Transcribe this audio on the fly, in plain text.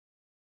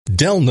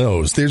Dell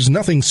knows there's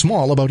nothing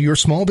small about your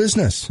small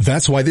business.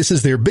 That's why this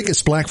is their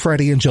biggest Black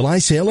Friday and July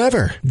sale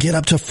ever. Get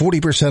up to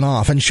 40%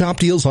 off and shop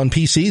deals on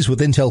PCs with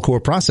Intel Core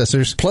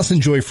processors, plus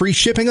enjoy free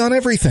shipping on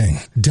everything.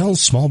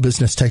 Dell's small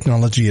business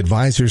technology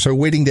advisors are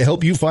waiting to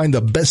help you find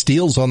the best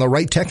deals on the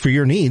right tech for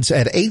your needs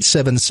at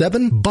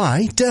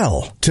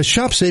 877-BUY-DELL. To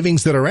shop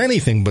savings that are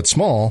anything but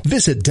small,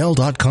 visit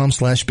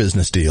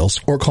Dell.com/business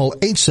deals or call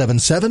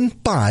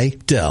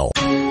 877-BUY-DELL.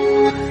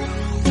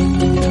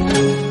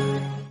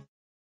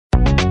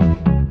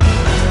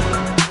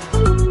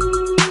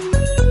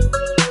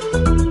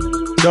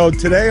 So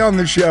today on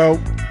the show,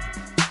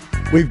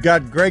 we've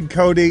got Greg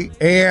Cote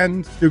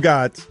and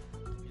Stugotz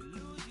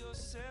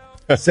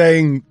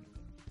saying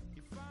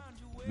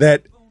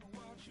that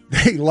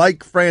they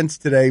like France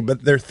today,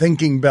 but they're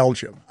thinking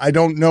Belgium. I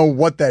don't know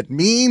what that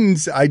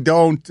means.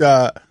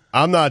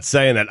 I'm not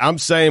saying that. I'm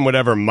saying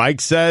whatever Mike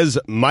says.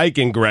 Mike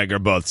and Greg are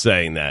both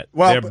saying that.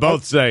 Well, they're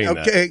both saying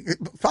that. Okay,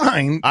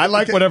 fine. I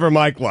like whatever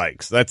Mike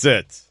likes. That's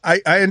it.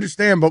 I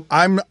understand, but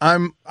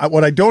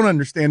what I don't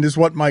understand is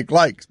what Mike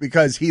likes,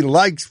 because he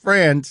likes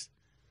France.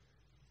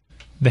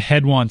 The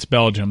head wants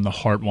Belgium. The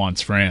heart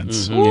wants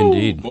France.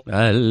 Indeed.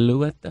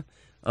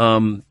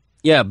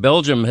 Yeah,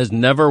 Belgium has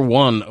never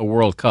won a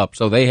World Cup,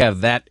 so they have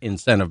that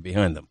incentive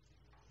behind them.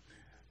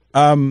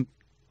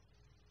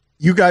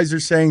 You guys are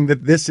saying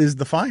that this is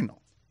the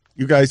final.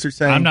 You guys are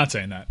saying... I'm not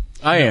saying that.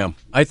 I am.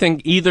 I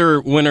think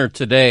either winner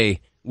today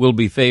will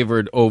be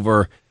favored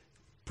over,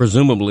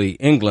 presumably,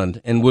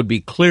 England, and would be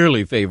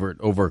clearly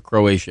favored over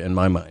Croatia, in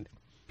my mind.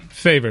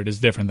 Favored is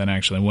different than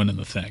actually winning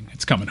the thing.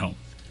 It's coming home.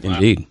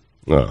 Indeed.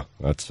 Oh,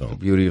 that's so. The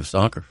beauty of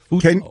soccer.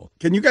 Can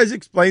you guys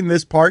explain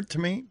this part to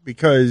me?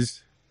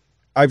 Because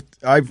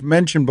I've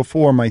mentioned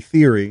before my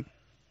theory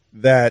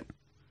that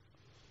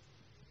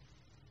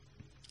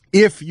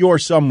if you're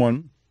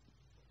someone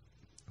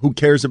who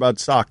cares about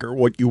soccer,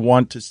 what you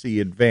want to see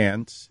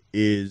advance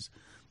is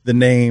the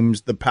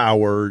names, the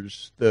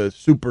powers, the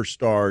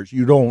superstars.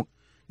 You don't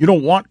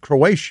want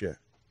Croatia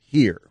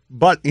here.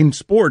 But in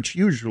sports,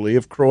 usually,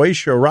 if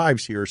Croatia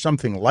arrives here, or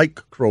something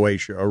like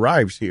Croatia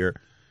arrives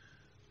here,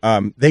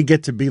 they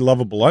get to be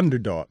lovable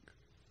underdog.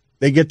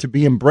 They get to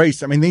be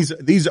embraced. I mean, these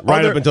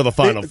right up until the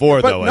Final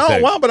Four, though. I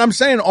think. Well, but I'm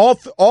saying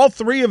all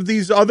three of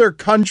these other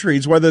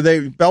countries,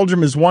 whether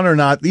Belgium is one or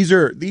not, these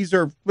are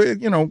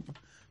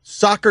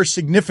soccer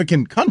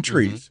significant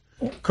countries.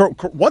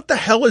 Mm-hmm. What the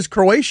hell is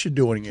Croatia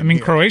doing? I mean,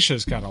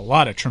 Croatia's got a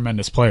lot of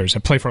tremendous players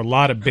that play for a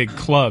lot of big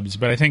clubs,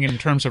 but I think in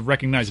terms of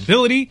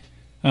recognizability,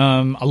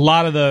 a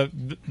lot of the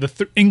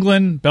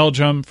England,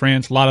 Belgium,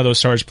 France, a lot of those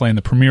stars play in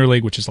the Premier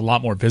League, which is a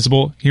lot more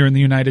visible here in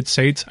the United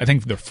States. I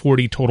think there are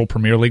 40 total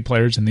Premier League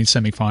players in these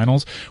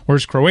semifinals,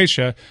 whereas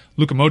Croatia,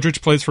 Luka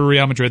Modric plays for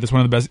Real Madrid. That's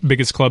one of the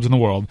biggest clubs in the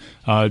world,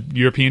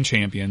 European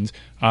champions.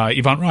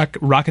 Ivan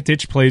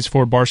Rakitic plays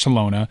for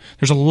Barcelona.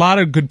 There's a lot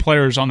of good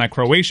players on that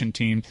Croatian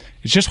team.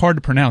 It's just hard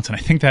to pronounce, and I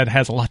think that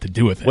has a lot to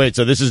do with it. Wait,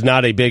 so this is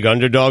not a big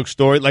underdog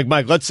story? Like,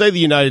 Mike, let's say the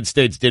United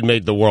States did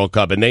make the World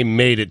Cup, and they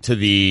made it to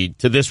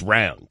this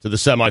round, to the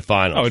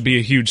semifinals. That would be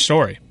a huge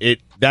story.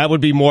 That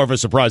would be more of a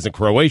surprise than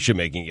Croatia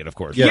making it, of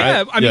course.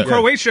 Yeah, right? I mean,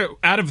 Croatia,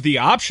 out of the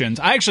options,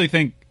 I actually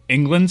think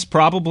England's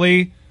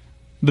probably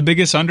the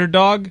biggest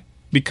underdog,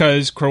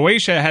 because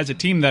Croatia has a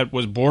team that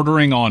was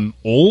bordering on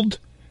old.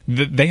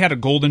 They had a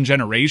golden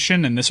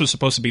generation, and this was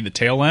supposed to be the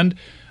tail end.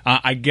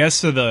 I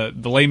guess to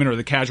the layman or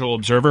the casual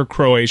observer,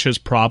 Croatia's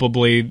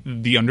probably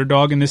the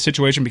underdog in this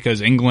situation because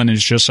England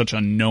is just such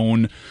a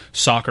known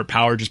soccer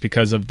power just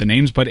because of the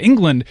names. But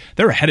England,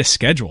 they're ahead of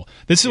schedule.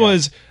 This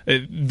was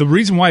the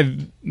reason why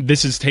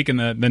this has taken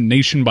the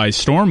nation by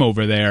storm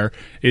over there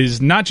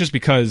is not just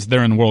because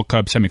they're in the World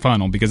Cup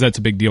semifinal, because that's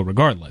a big deal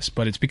regardless,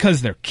 but it's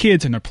because they're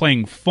kids and they're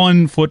playing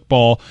fun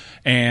football,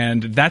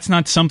 and that's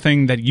not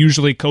something that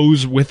usually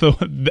goes with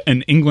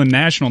an England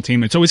national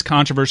team. It's always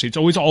controversy. It's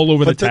always all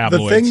over the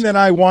tabloids. The thing that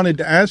I wanted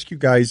to ask you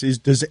guys is,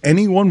 does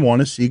anyone want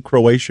to see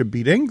Croatia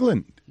beat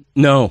England?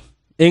 No.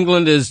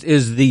 England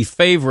is the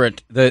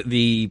favorite,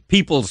 the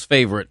people's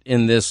favorite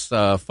in this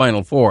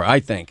Final Four, I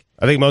think.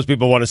 I think most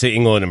people want to see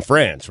England and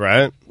France,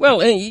 right?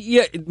 Well,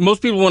 yeah,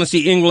 most people want to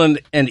see England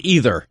and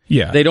either.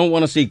 Yeah. They don't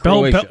want to see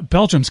Croatia.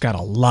 Belgium's got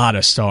a lot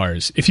of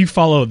stars. If you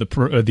follow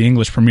the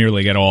English Premier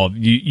League at all,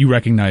 you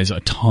recognize a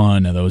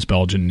ton of those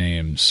Belgian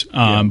names.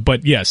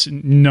 But yes,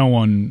 no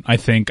one, I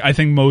think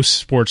most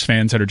sports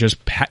fans that are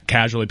just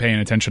casually paying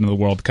attention to the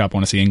World Cup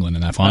want to see England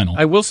in that final.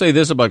 I will say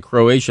this about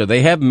Croatia.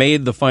 They have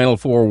made the Final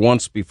Four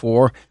once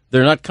before.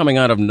 They're not coming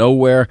out of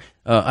nowhere.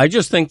 I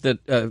just think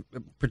that,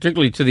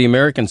 particularly to the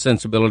American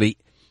sensibility,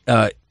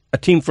 a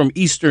team from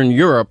Eastern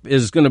Europe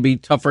is going to be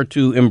tougher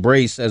to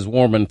embrace as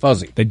warm and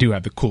fuzzy. They do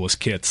have the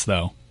coolest kits,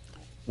 though.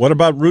 What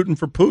about rooting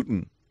for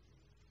Putin?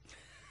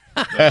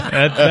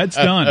 That's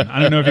done. I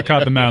don't know if you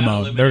caught the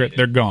memo.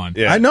 They're gone.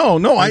 Yeah. I know.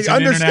 No, I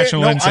understand.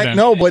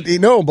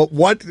 But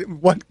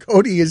what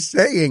Cote is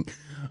saying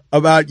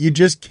about you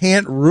just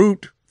can't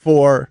root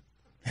for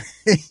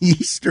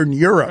Eastern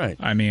Europe. Right.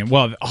 I mean,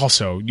 well,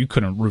 also, you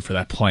couldn't root for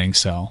that playing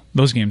cell.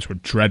 Those games were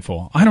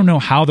dreadful. I don't know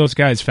how those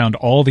guys found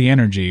all the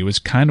energy. It was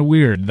kind of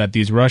weird that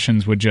these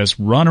Russians would just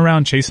run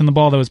around chasing the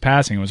ball that was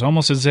passing. It was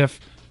almost as if,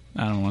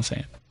 I don't want to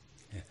say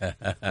it.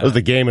 That was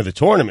the game of the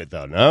tournament,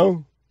 though,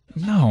 no?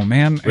 No,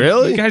 man.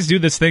 Really? You guys do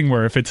this thing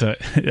where if it's a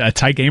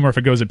tight game or if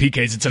it goes to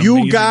PKs, it's an You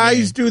amazing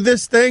guys game. do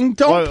this thing?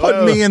 Don't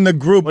put me in the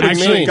group. What do you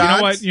with mean?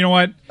 Stugotz. You know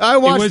what? I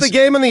watched the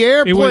game on the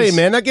airplane,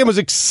 man. That game was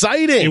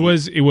exciting. It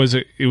was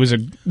a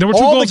there were two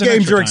All goals the in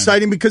games extra are time.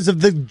 exciting because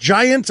of the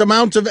giant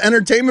amounts of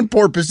entertainment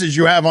purposes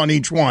you have on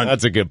each one.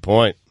 That's a good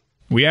point.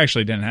 We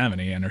actually didn't have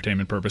any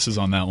entertainment purposes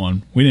on that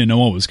one. We didn't know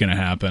what was going to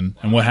happen.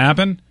 And what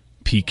happened?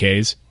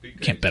 PKs.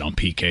 Can't bet on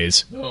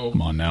PKs. No.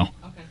 Come on now.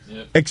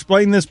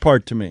 Explain this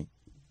part to me.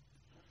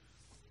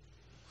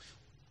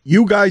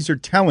 You guys are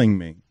telling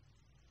me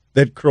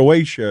that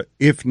Croatia,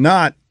 if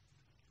not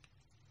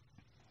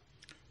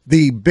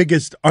the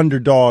biggest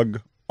underdog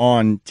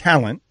on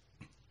talent,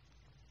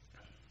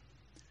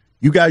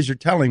 you guys are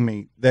telling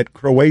me that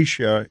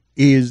Croatia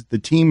is the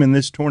team in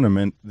this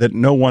tournament that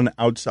no one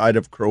outside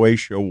of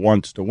Croatia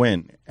wants to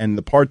win. And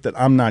the part that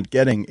I'm not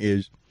getting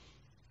is,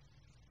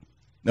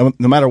 no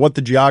matter what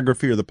the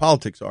geography or the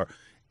politics are,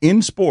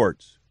 in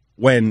sports,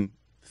 when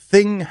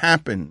thing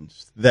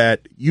happens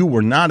that you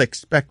were not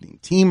expecting,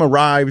 team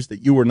arrives that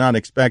you were not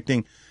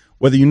expecting,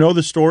 whether you know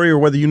the story or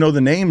whether you know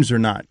the names or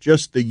not,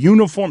 just the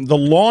uniform, the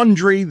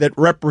laundry that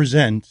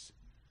represents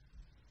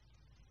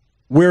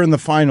we're in the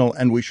final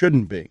and we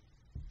shouldn't be.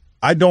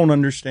 I don't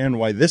understand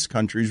why this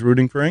country's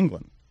rooting for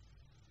England.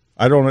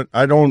 I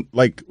don't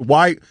like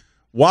why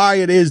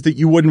it is that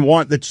you wouldn't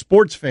want, that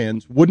sports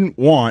fans wouldn't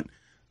want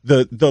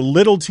the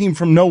little team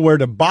from nowhere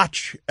to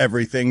botch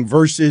everything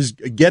versus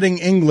getting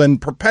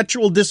England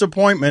perpetual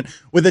disappointment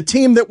with a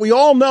team that we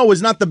all know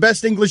is not the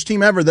best English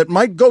team ever, that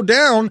might go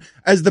down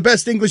as the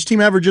best English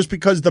team ever just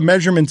because the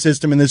measurement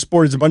system in this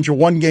sport is a bunch of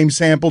one-game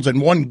samples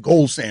and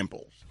one-goal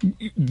samples.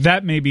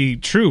 That may be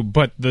true,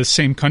 but the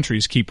same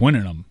countries keep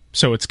winning them.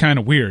 So it's kind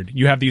of weird.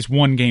 You have these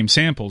one-game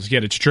samples,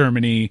 yet it's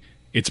Germany,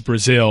 it's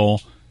Brazil,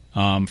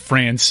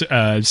 France,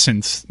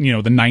 since the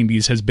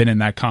 90s has been in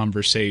that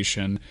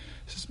conversation.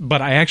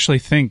 But I actually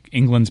think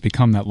England's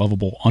become that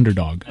lovable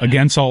underdog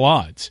against all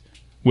odds,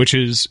 which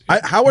is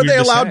how are they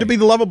allowed to be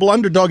the lovable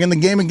underdog in the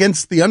game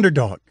against the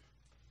underdog?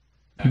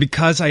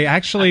 Because I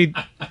actually...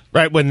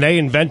 Right, when they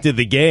invented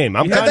the game.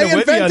 I'm kind of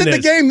with you on They invented the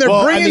game.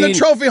 They're bringing the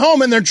trophy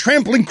home, and they're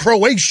trampling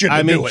Croatia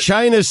to do it.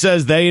 China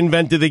says they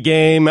invented the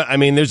game. I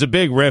mean, there's a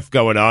big riff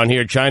going on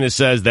here. China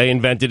says they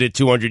invented it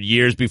 200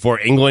 years before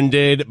England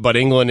did, but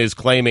England is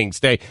claiming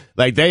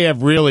they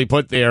have really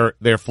put their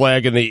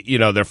flag in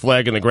their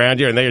flag in the ground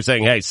here, and they are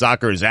saying, hey,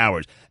 soccer is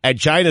ours. And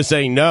China's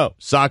saying, no,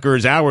 soccer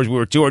is ours. We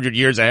were 200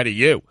 years ahead of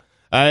you.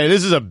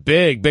 This is a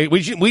big.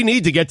 We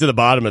need to get to the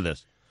bottom of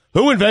this.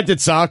 Who invented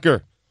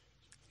soccer?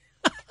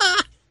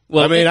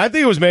 Well, I mean, I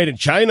think it was made in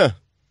China.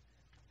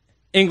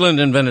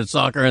 England invented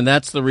soccer, and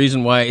that's the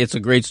reason why it's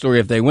a great story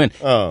if they win.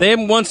 Oh. They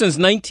haven't won since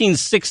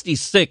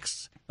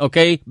 1966,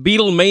 okay?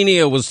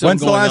 Beatlemania was still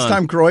When's going on. the last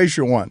time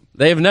Croatia won?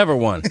 They have never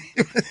won.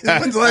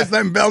 When's the last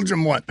time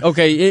Belgium won?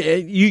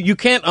 Okay, you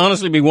can't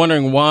honestly be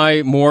wondering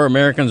why more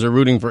Americans are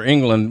rooting for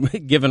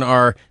England, given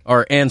our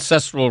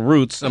ancestral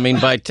roots. I mean,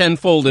 by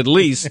tenfold at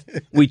least,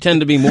 we tend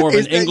to be more of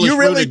an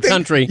English-rooted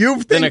country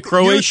than a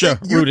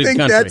Croatia-rooted country. You think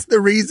that's the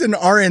reason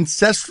our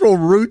ancestral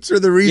roots are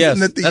the reason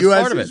that the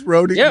U.S. is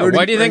rooting? Yeah,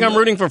 why do you think I'm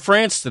rooting for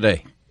France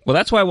today? Well,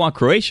 that's why I want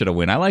Croatia to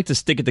win. I like to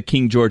stick it to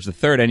King George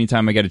III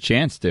anytime I get a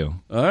chance to.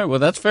 All right, well,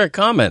 that's fair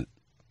comment.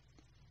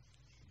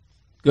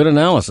 Good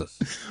analysis.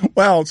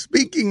 Well,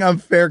 speaking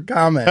of fair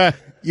comment,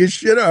 you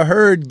should have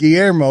heard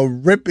Guillermo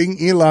ripping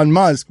Elon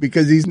Musk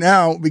because he's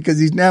now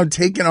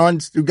taken on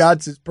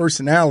Stugotz's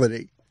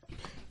personality.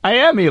 I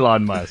am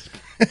Elon Musk.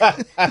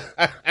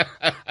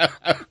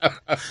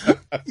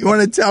 You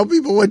want to tell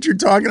people what you're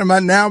talking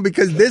about now?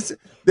 Because this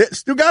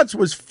Stugotz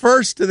was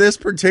first to this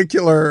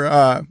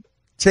particular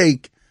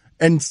take.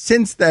 And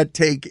since that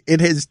take,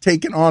 it has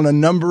taken on a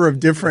number of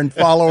different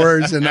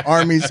followers and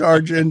army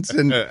sergeants,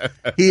 and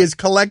he has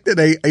collected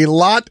a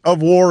lot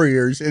of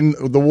warriors in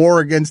the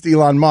war against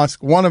Elon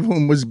Musk, one of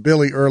whom was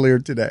Billy earlier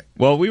today.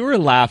 Well, we were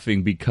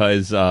laughing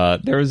because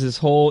there was this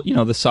whole,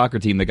 the soccer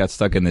team that got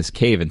stuck in this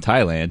cave in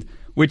Thailand,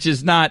 which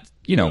is not,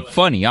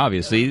 funny,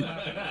 obviously.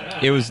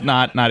 It was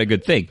not a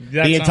good thing.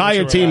 The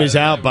entire team is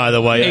out, by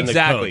the way, exactly.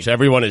 And the coach.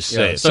 Everyone is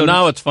safe. Yeah, so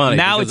now it's funny.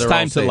 Now it's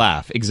time to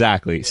laugh.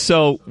 Exactly.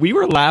 So we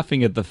were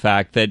laughing at the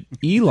fact that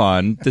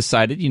Elon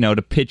decided,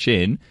 to pitch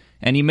in,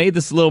 and he made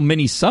this little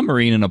mini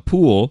submarine in a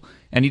pool,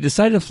 and he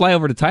decided to fly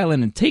over to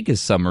Thailand and take his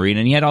submarine,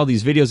 and he had all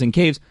these videos in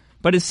caves.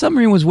 But his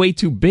submarine was way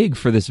too big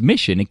for this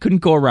mission. It couldn't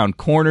go around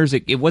corners.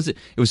 It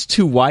was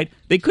too wide.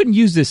 They couldn't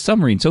use this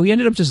submarine. So he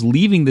ended up just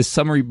leaving this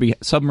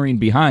submarine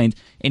behind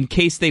in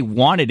case they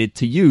wanted it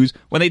to use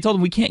when they told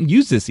him, we can't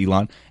use this,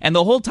 Elon. And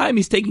the whole time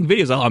he's taking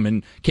videos. Oh, I'm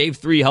in Cave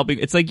 3 helping.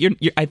 It's like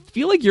I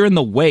feel like you're in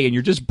the way and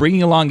you're just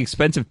bringing along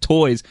expensive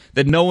toys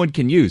that no one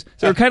can use.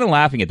 So we're kind of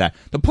laughing at that.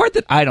 The part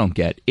that I don't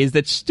get is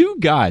that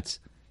Stugotz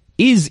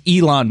is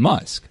Elon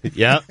Musk.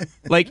 Yeah.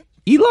 Like,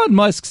 Elon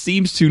Musk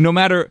seems to, no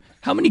matter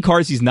how many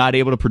cars he's not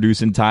able to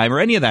produce in time or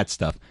any of that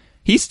stuff,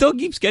 he still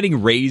keeps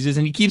getting raises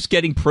and he keeps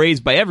getting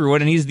praised by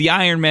everyone. And he's the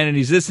Iron Man and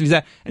he's this and he's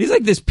that. And he's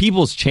like this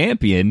people's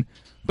champion.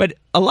 But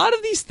a lot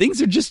of these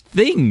things are just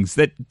things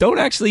that don't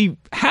actually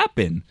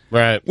happen.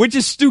 Right. Which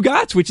is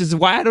Stugotz, which is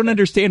why I don't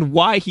understand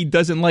why he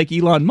doesn't like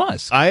Elon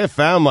Musk. I have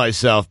found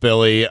myself,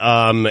 Billy,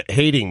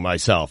 hating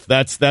myself.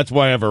 That's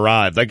why I've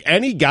arrived. Like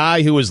any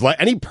guy who is like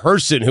any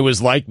person who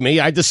is like me,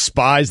 I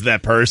despise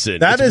that person.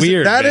 That it's is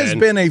weird. That man. has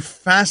been a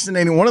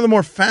fascinating, one of the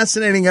more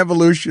fascinating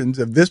evolutions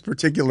of this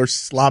particular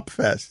slop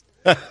fest.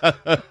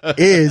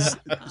 Is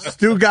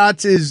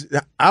Stugotz's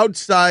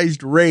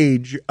outsized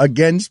rage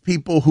against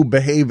people who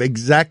behave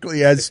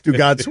exactly as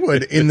Stugotz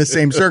would in the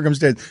same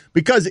circumstance.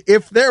 Because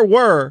if there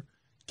were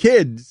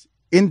kids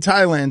in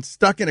Thailand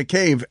stuck in a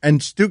cave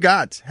and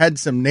Stugotz had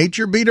some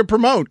nature bee to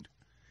promote,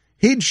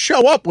 he'd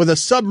show up with a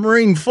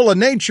submarine full of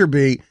nature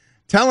bee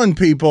telling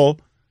people,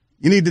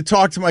 you need to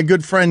talk to my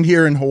good friend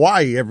here in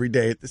Hawaii every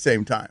day at the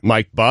same time.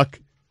 Mike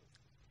Buck.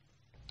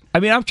 I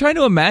mean, I'm trying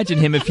to imagine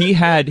him if he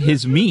had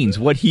his means,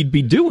 what he'd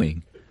be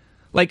doing.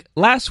 Like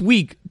last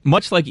week,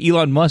 much like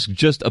Elon Musk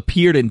just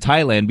appeared in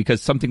Thailand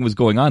because something was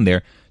going on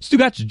there,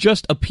 Stugotz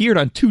just appeared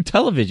on 2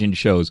 television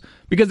shows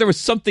because there was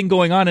something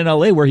going on in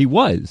LA where he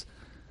was.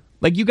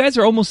 Like, you guys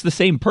are almost the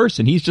same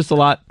person. He's just a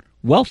lot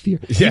wealthier.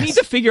 Yes. You need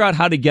to figure out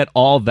how to get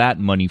all that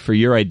money for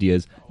your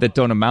ideas that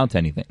don't amount to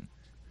anything.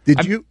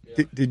 Did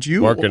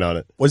you Working on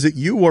it. Was it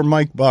you or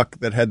Mike Buck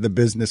that had the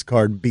business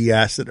card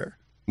B-Assiter?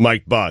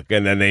 Mike Buck,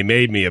 and then they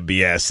made me a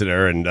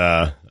BSiter, and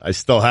I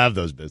still have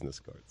those business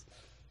cards.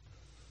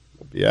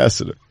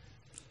 BSiter.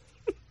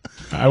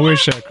 I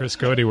wish Chris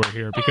Cote were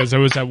here because there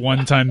was that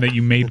one time that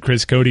you made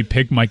Chris Cote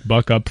pick Mike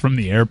Buck up from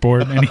the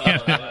airport. And he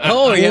had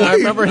Oh, yeah, I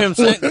remember him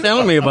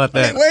telling me about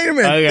that. Wait a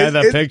minute. I got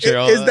that picture.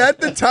 Is that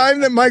the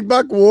time that Mike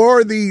Buck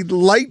wore the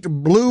light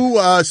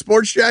blue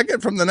sports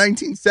jacket from the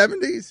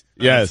 1970s?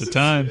 Yes. That's the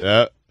time.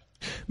 Yeah.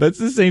 That's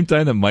the same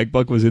time that Mike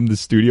Buck was in the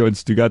studio and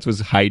Stugotz was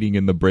hiding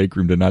in the break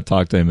room to not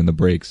talk to him in the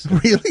breaks.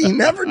 Really? He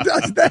never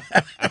does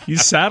that. He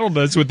saddled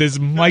us with this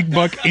Mike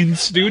Buck in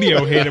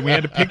studio hit, and we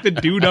had to pick the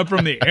dude up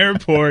from the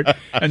airport,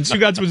 and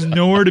Stugotz was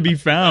nowhere to be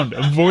found,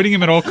 avoiding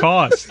him at all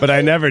costs. But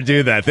I never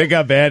do that. Think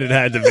how bad it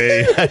had to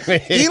be. I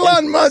mean,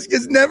 Elon Musk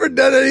has never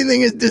done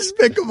anything as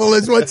despicable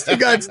as what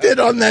Stugotz did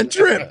on that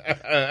trip.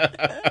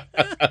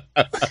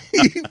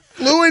 He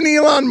flew in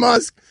Elon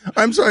Musk.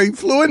 I'm sorry, he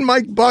flew in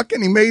Mike Buck,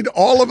 and he made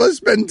all of us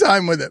spend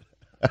time with him.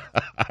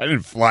 I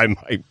didn't fly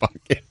Mike Buck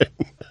in.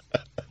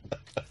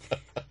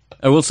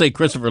 I will say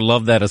Christopher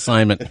loved that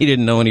assignment. He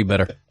didn't know any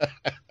better.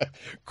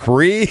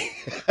 Clean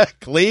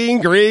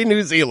green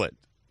New Zealand.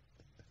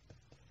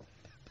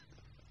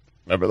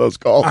 Remember those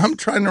calls? I'm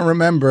trying to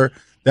remember.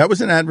 That was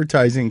an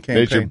advertising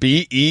Nature campaign.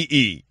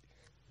 BEE.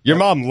 Your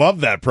mom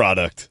loved that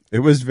product. It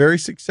was very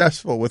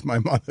successful with my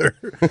mother.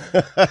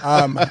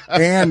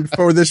 And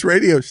for this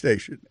radio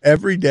station.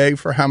 Every day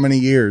for how many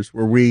years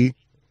were we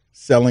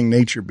selling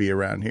Nature Bee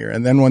around here?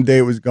 And then one day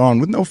it was gone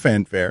with no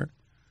fanfare.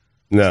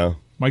 No.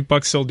 Mike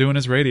Buck's still doing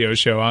his radio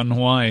show out in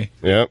Hawaii.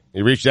 Yep.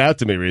 He reached out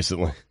to me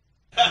recently.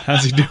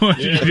 How's he doing?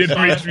 You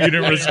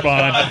didn't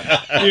respond.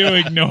 You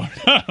ignored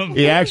him.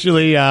 He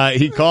actually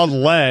he called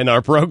Len,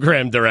 our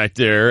program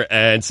director,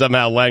 and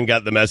somehow Len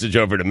got the message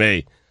over to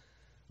me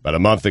about a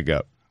month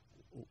ago.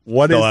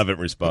 Still haven't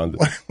responded.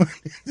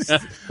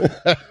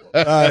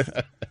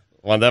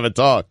 Want to have a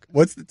talk.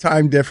 What's the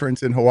time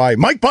difference in Hawaii?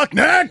 Mike Buck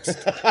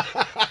next!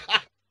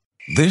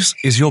 This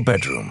is your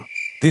bedroom.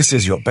 This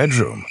is your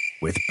bedroom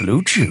with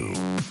Blue Chew.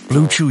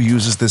 Blue Chew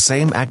uses the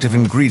same active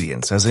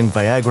ingredients as in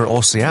Viagra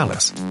or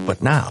Cialis,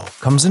 but now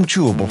comes in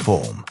chewable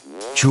form.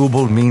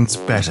 Chewable means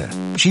better,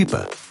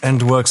 cheaper,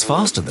 and works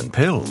faster than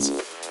pills.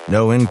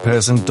 No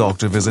in-person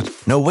doctor visit,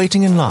 no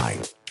waiting in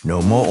line,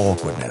 no more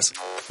awkwardness.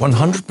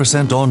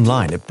 100%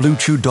 online at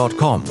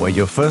BlueChew.com, where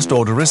your first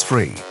order is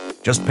free.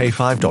 Just pay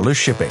 $5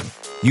 shipping.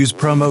 Use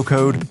promo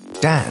code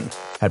DAN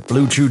at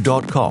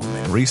BlueChew.com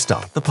and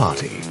restart the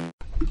party.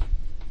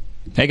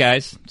 Hey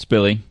guys, it's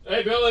Billy.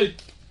 Hey, Billy.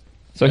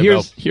 So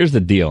here's the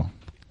deal.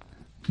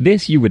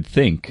 This you would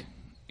think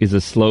is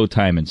a slow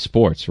time in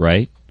sports,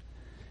 right?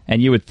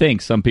 And you would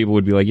think some people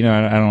would be like,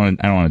 I don't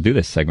want to do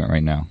this segment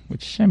right now,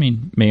 which I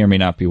mean may or may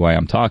not be why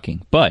I'm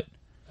talking. But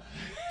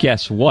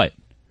guess what?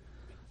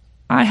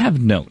 I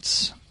have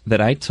notes that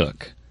I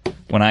took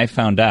when I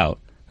found out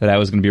that I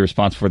was going to be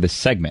responsible for this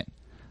segment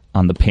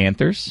on the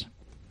Panthers,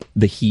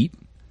 the Heat,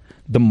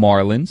 the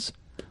Marlins,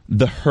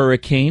 the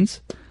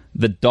Hurricanes,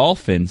 the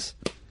Dolphins,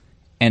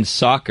 and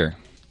soccer.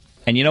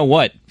 And you know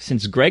what?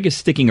 Since Greg is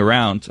sticking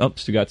around... Oh,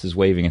 Stugotz is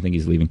waving. I think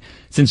he's leaving.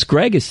 Since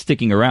Greg is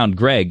sticking around,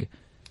 Greg,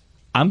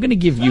 I'm going to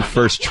give you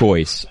first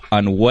choice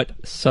on what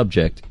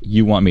subject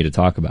you want me to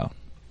talk about.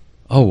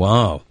 Oh,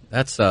 wow.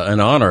 That's an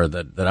honor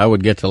that I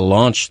would get to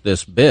launch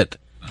this bit.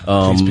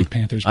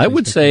 Panthers. I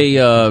would say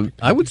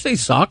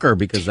soccer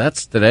because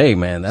that's today,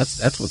 man.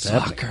 That's what's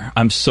happening.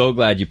 I'm so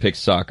glad you picked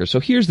soccer. So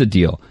here's the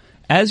deal.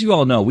 As you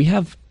all know, we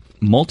have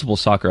multiple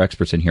soccer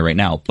experts in here right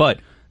now, but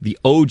the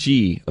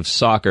OG of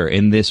soccer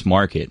in this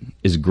market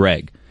is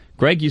Greg.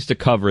 Greg used to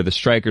cover the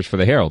strikers for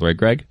the Herald, right,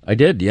 Greg? I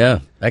did, yeah,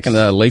 back in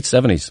the late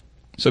 70s.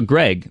 So,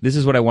 Greg, this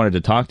is what I wanted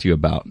to talk to you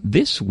about.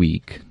 This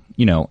week,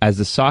 as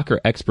the soccer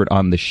expert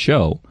on the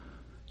show,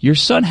 your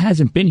son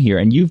hasn't been here,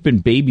 and you've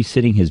been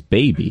babysitting his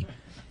baby.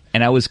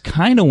 And I was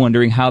kind of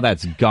wondering how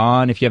that's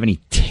gone, if you have any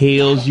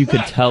tales you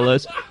could tell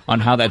us on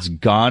how that's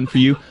gone for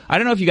you. I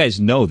don't know if you guys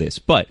know this,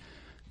 but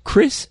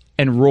Chris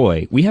and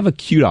Roy, we have a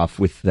cute off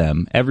with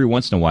them every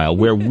once in a while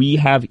where we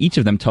have each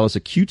of them tell us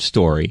a cute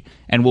story,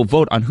 and we'll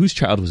vote on whose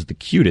child was the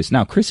cutest.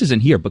 Now, Chris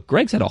isn't here, but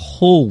Greg's had a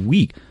whole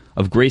week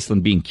of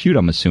Graceland being cute,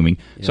 I'm assuming.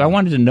 Yeah. So I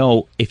wanted to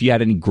know if you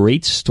had any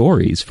great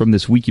stories from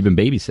this week you've been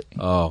babysitting.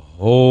 A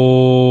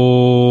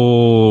whole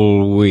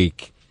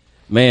week.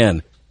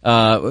 Man.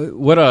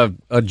 What a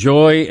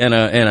joy and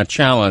a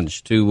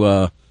challenge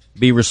to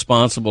be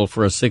responsible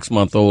for a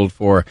 6-month-old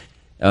for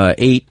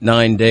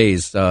 8-9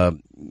 days,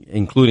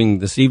 including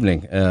this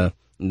evening. And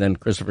then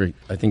Christopher,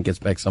 I think, gets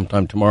back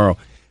sometime tomorrow.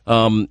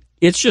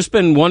 It's just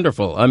been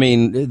wonderful. I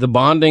mean, the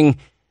bonding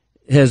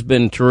has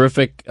been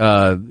terrific.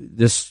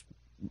 This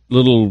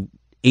little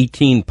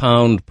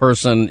 18-pound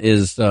person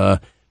is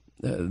the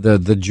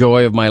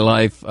joy of my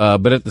life.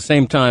 But at the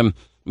same time,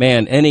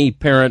 man, any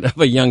parent of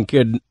a young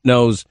kid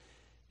knows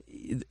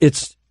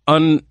it's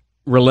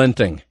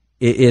unrelenting.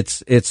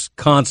 It's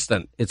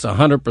constant. It's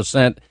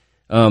 100%.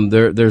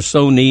 They're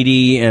so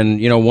needy, and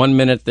 1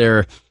 minute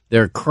they're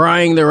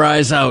crying their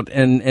eyes out,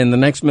 and the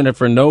next minute,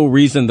 for no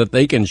reason that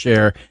they can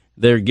share,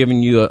 they're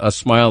giving you a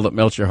smile that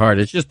melts your heart.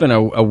 It's just been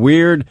a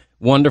weird,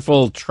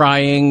 wonderful,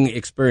 trying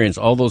experience.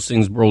 All those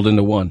things rolled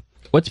into one.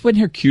 What's been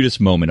her cutest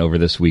moment over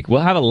this week?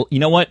 We'll have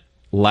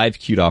live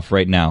cute off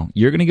right now.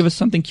 You're going to give us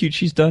something cute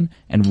she's done,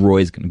 and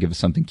Roy's going to give us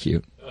something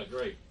cute.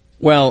 Great.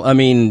 Well, I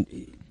mean,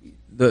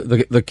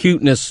 the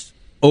cuteness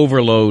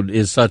overload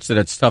is such that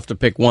it's tough to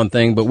pick one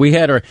thing. But we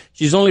had her.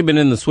 She's only been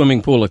in the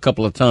swimming pool a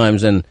couple of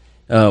times, and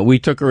we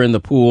took her in the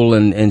pool,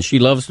 and she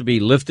loves to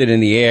be lifted in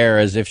the air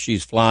as if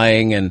she's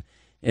flying, and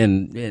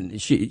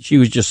she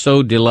was just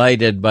so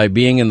delighted by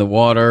being in the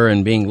water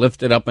and being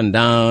lifted up and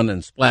down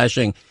and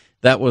splashing.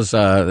 That was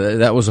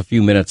a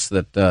few minutes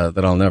that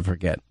I'll never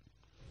forget.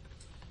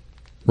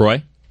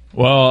 Roy?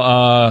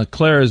 Well,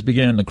 Claire is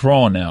beginning to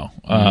crawl now.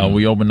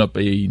 We opened up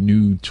a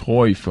new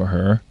toy for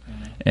her,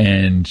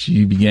 and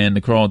she began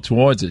to crawl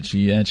towards it.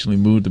 She actually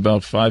moved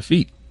about 5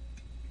 feet.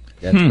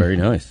 That's very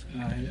nice.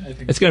 I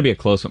think it's going to be a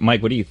close one.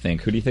 Mike, what do you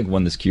think? Who do you think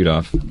won this cute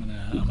off?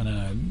 I'm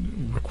gonna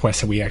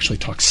request that we actually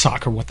talk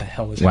soccer. What the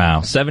hell is it?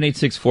 Wow.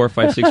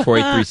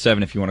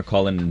 786-456-4837 if you want to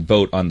call in and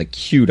vote on the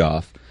cute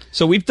off.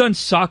 So we've done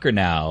soccer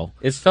now.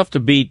 It's tough to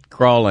beat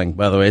crawling,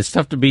 by the way. It's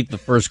tough to beat the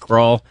first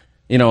crawl.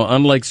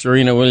 Unlike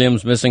Serena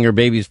Williams missing her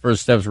baby's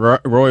first steps,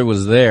 Roy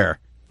was there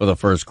for the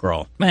first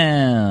crawl.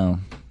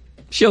 Well,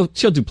 she'll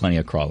do plenty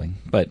of crawling,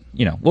 but,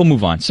 we'll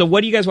move on. So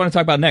what do you guys want to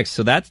talk about next?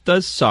 So that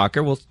does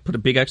soccer. We'll put a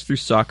big X through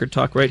soccer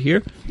talk right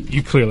here.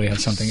 You clearly have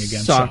something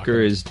against soccer.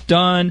 Soccer is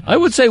done. I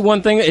would say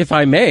one thing, if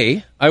I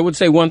may. I would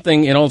say one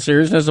thing in all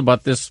seriousness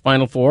about this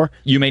Final Four.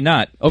 You may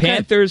not. Okay.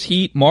 Panthers,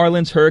 Heat,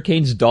 Marlins,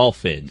 Hurricanes,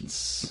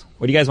 Dolphins.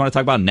 What do you guys want to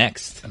talk about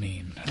next? I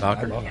mean,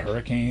 soccer. I love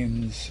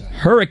Hurricanes.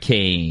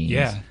 Hurricanes.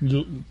 Yeah.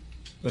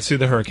 Let's do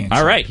the Hurricanes.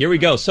 All right, here we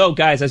go. So,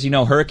 guys, as you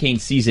know, hurricane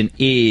season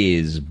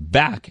is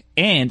back,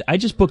 and I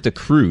just booked a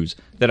cruise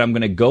that I'm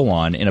going to go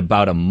on in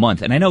about a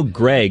month. And I know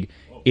Greg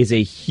is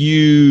a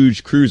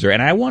huge cruiser,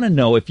 and I want to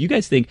know if you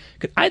guys think,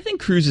 because I think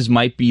cruises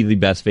might be the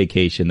best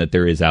vacation that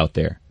there is out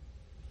there.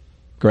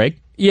 Greg?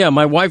 Yeah,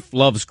 my wife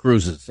loves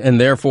cruises, and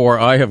therefore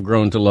I have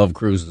grown to love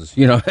cruises.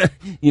 You know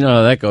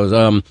how that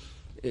goes.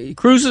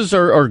 Cruises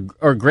are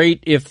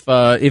great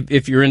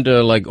if you're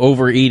into like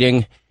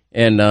overeating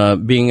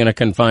and being in a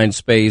confined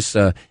space.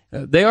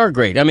 They are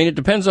great. I mean, it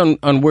depends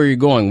on where you're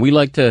going. We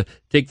like to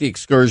take the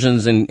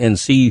excursions and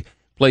see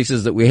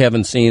places that we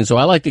haven't seen. So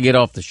I like to get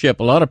off the ship.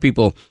 A lot of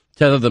people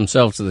tether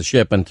themselves to the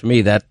ship, and to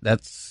me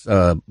that's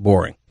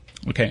boring.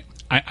 Okay.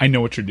 I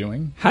know what you're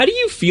doing. How do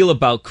you feel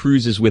about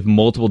cruises with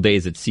multiple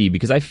days at sea?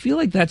 Because I feel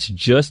like that's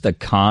just a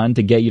con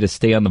to get you to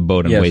stay on the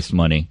boat and waste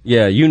money.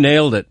 Yeah, you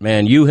nailed it,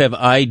 man. You have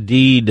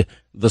ID'd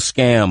the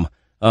scam.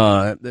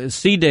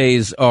 Sea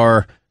days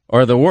are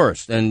the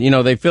worst. And,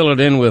 they fill it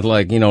in with,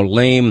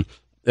 lame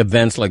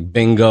events like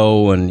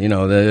bingo and,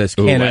 this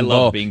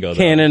cannonball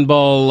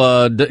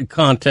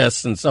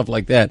contests and stuff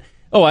like that.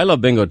 Oh, I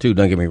love bingo, too,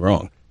 don't get me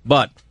wrong.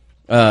 But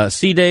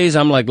sea days,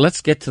 I'm like,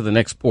 let's get to the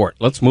next port.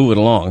 Let's move it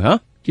along, huh?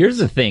 Here's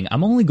the thing.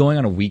 I'm only going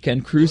on a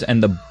weekend cruise,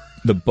 and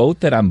the boat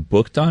that I'm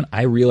booked on,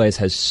 I realize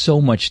has so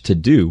much to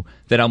do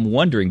that I'm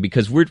wondering,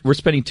 because we're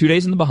spending 2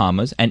 days in the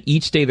Bahamas, and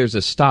each day there's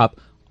a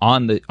stop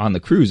on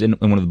the cruise in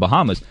one of the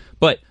Bahamas.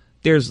 But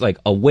there's like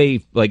a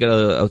wave,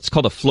 it's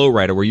called a flow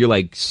rider, where you're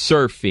like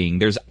surfing.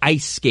 There's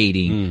ice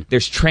skating.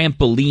 There's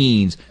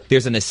trampolines.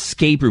 There's an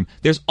escape room.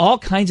 There's all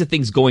kinds of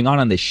things going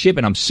on the ship,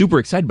 and I'm super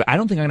excited. But I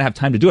don't think I'm gonna have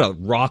time to do it. A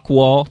rock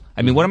wall.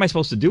 I mean, what am I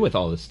supposed to do with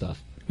all this stuff?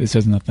 This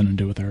has nothing to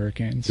do with the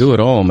Hurricanes. Do it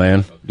all,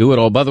 man. Do it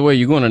all. By the way,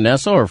 you going to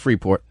Nassau or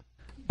Freeport?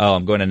 Oh,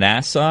 I'm going to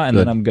Nassau, and Good.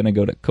 then I'm going to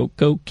go to Cote.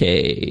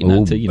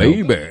 Not to,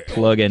 baby.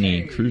 plug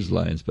any cruise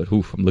lines, but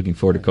I'm looking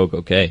forward to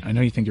Cote. I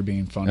know you think you're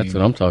being funny. That's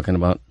what I'm talking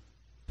about.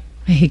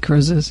 I hate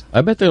cruises.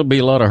 I bet there'll be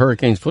a lot of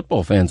Hurricanes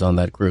football fans on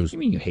that cruise. What do you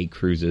mean you hate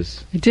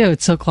cruises? I do.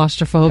 It's so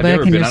claustrophobic. Have you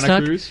ever and been you're on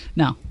stuck. a cruise?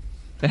 No.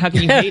 Then how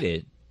can you hate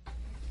it?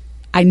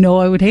 I know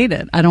I would hate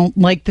it. I don't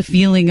like the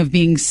feeling of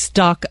being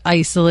stuck,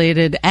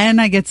 isolated,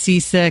 and I get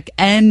seasick.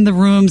 And the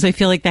rooms, I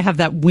feel like they have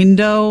that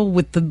window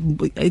with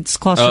it's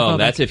claustrophobic. Oh,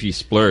 that's if you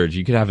splurge.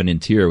 You could have an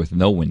interior with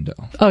no window.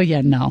 Oh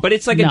yeah, no. But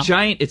it's like No. a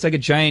giant.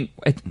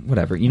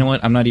 Whatever. You know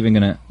what? I'm not even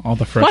gonna. All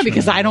the fresh. Why?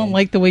 Because I don't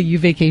like the way you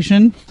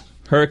vacation.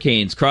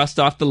 Hurricanes crossed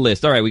off the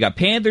list. All right, we got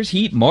Panthers,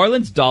 Heat,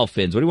 Marlins,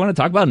 Dolphins. What do you want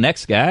to talk about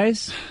next,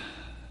 guys?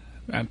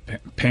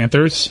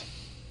 Panthers.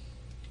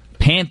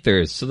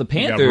 Panthers. So the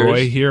We got Panthers.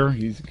 Roy here.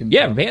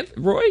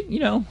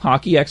 Roy.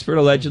 Hockey expert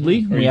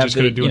allegedly. Or We you have just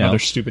going to the, do another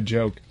stupid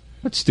joke.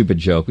 What stupid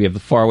joke? We have the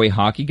faraway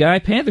hockey guy.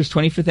 Panthers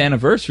 25th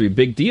anniversary.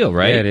 Big deal,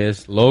 right? Yeah, it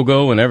is.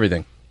 Logo and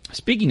everything.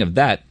 Speaking of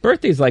that,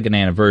 birthday's like an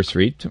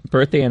anniversary.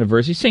 Birthday,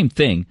 anniversary, same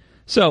thing.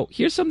 So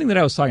here's something that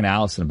I was talking to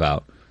Allison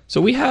about.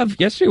 So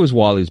yesterday was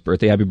Wally's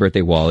birthday. Happy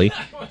birthday, Wally.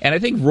 And I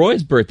think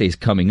Roy's birthday's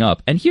coming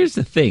up. And here's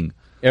the thing.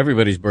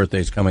 Everybody's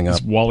birthday's coming up.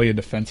 Is Wally a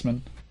defenseman?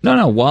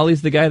 No,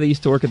 Wally's the guy that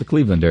used to work at the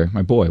Clevelander.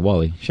 My boy,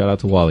 Wally. Shout out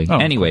to Wally. Oh,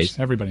 Anyways.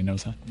 everybody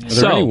knows that. Are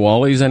there any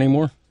Wallies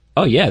anymore?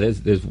 Oh, yeah,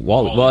 there's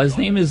Wally. Well, his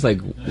name is like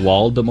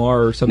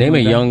Waldemar or something Name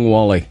like a that. young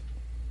Wally.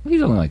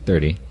 He's only like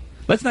 30.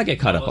 Let's not get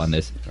caught up on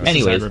this. This is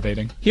Anyways,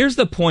 aggravating. here's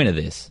the point of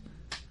this.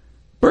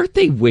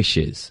 Birthday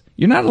wishes.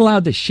 You're not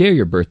allowed to share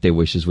your birthday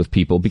wishes with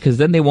people because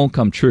then they won't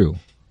come true.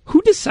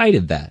 Who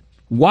decided that?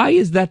 Why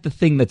is that the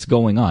thing that's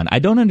going on? I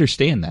don't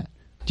understand that.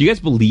 Do you guys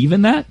believe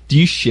in that? Do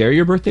you share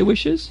your birthday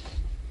wishes?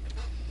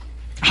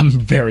 I'm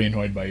very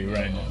annoyed by you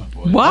right now.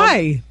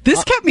 Why?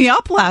 This kept me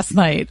up last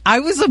night. I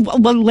was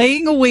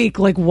laying awake.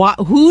 Like,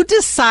 who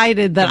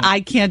decided that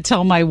I can't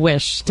tell my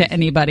wish to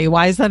anybody?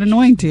 Why is that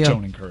annoying to you?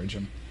 Don't encourage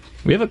him.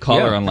 We have a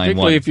caller on line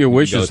particularly one. if your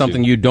wish is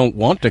something you don't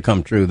want to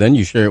come true, then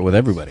you share it with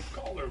everybody.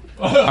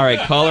 All right,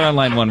 caller on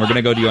line one. We're going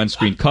to go to you on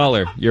screen.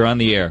 Caller, you're on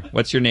the air.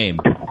 What's your name?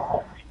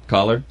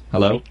 Caller,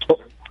 hello?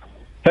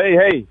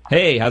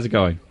 Hey, how's it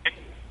going?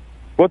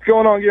 what's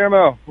going on,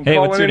 Guillermo? I'm Hey,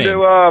 what's calling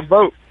your in to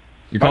vote.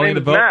 You're My calling name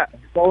to is vote? Matt.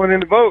 Calling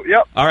in to vote,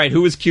 yep. All right,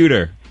 who was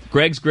cuter?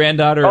 Greg's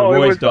granddaughter or Oh, it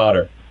Roy's was,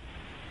 daughter?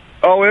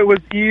 Oh, it was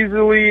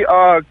easily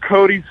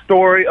Cody's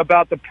story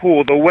about the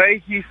pool. The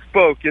way he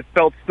spoke, it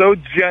felt so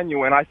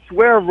genuine. I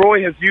swear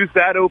Roy has used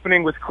that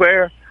opening with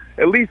Claire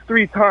at least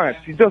 3 times.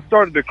 She just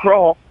started to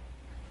crawl.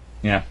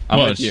 Yeah, I'm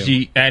Well, with you.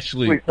 she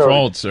actually Please, sorry.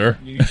 crawled, sir.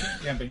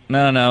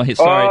 No.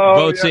 Sorry. Oh,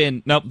 Votes yeah.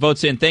 in. Nope,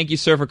 votes in. Thank you,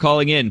 sir, for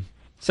calling in.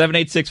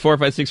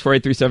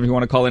 786-456-4837 if you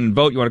want to call in and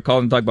vote. You want to call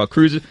in and talk about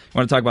cruises. You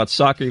want to talk about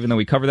soccer, even though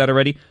we covered that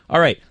already. All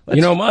right. My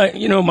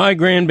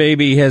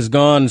grandbaby has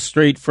gone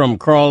straight from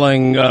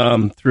crawling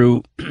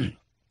through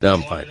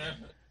dumb fight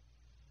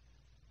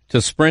to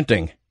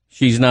sprinting.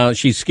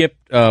 She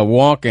skipped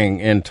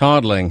walking and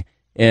toddling,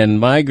 and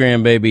my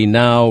grandbaby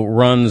now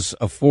runs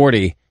a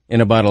 40 in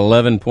about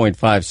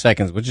 11.5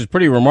 seconds, which is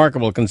pretty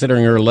remarkable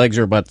considering her legs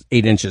are about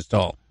 8 inches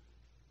tall.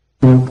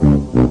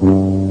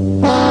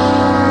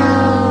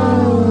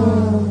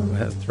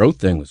 That throat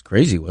thing was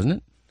crazy, wasn't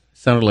it?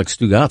 Sounded like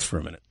Stugotz for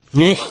a minute.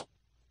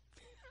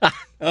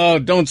 Oh,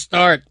 don't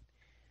start.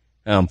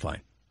 I'm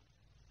fine.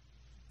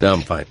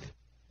 Dumb fight.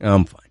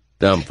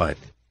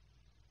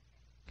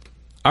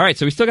 All right,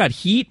 so we still got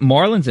Heat,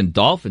 Marlins, and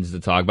Dolphins to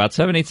talk about.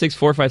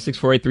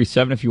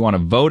 786-456-4837 if you want to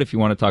vote, if you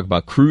want to talk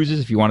about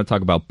cruises, if you want to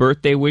talk about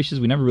birthday wishes.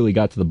 We never really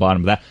got to the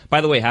bottom of that. By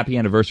the way, happy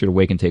anniversary to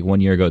Wake and Take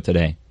 1 year ago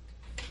today.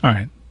 All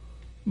right.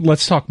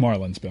 Let's talk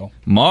Marlins, Bill.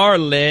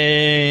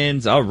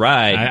 Marlins, all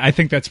right. I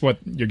think that's what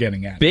you're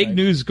getting at. Big right?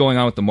 news going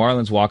on with the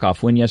Marlins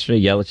walk-off win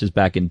yesterday. Yelich is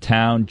back in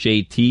town.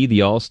 JT,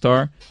 the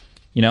All-Star,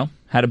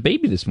 had a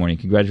baby this morning.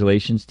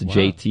 Congratulations to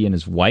JT and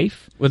his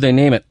wife. What'd they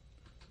name it?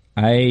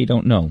 I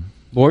don't know.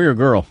 Boy or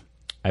girl?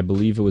 I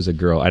believe it was a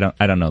girl. I don't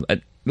know.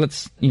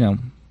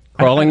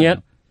 Crawling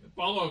yet?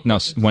 No,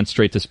 went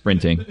straight to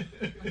sprinting.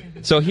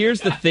 So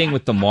here's the thing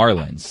with the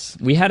Marlins.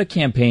 We had a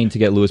campaign to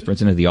get Lewis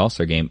Brinson into the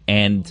All-Star game,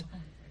 and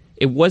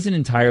it wasn't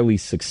entirely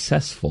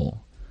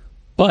successful.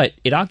 But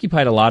it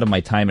occupied a lot of my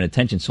time and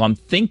attention. So I'm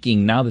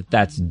thinking now that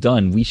that's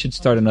done, we should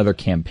start another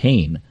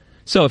campaign.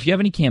 So if you have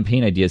any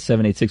campaign ideas,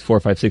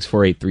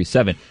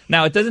 786-456-4837.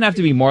 Now, it doesn't have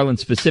to be Marlins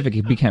specific.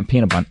 It could be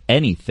campaign upon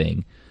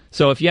anything.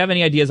 So if you have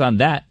any ideas on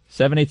that,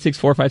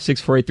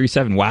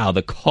 786-456-4837. Wow,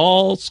 the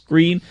call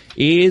screen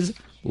is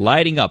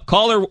lighting up.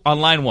 Caller on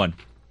line 1.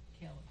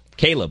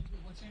 Caleb.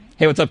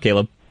 Hey, what's up,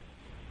 Caleb?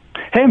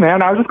 Hey,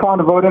 man, I was just calling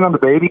to vote in on the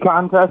baby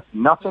contest.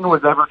 Nothing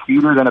was ever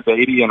cuter than a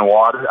baby in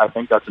water. I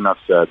think that's enough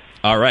said.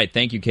 All right,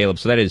 thank you, Caleb.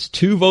 So that is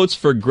 2 votes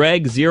for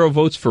Greg, 0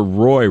 votes for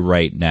Roy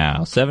right now.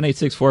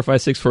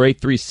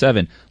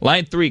 786-456-4837.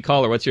 Line 3,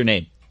 caller, what's your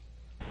name?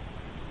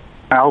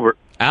 Albert.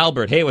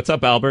 Albert. Hey, what's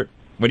up, Albert?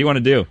 What do you want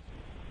to do?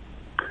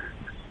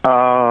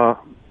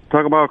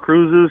 Talk about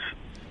cruises.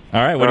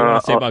 All right, what do you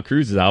want to say about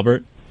cruises,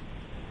 Albert?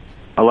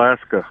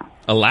 Alaska.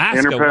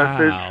 Alaska,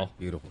 Interpassage. wow.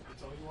 Beautiful.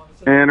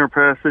 Inner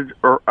passage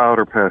or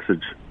outer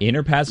passage?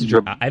 Inner passage.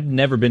 I've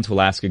never been to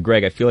Alaska.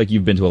 Greg, I feel like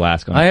you've been to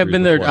Alaska. I have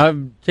been there.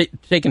 I've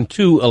taken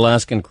 2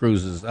 Alaskan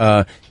cruises.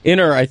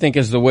 Inner, I think,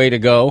 is the way to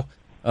go,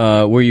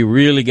 where you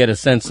really get a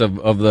sense of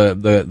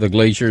the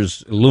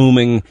glaciers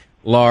looming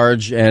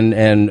large,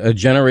 and a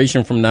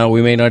generation from now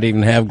we may not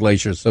even have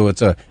glaciers, so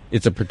it's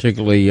a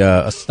particularly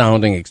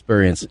astounding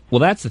experience. Well,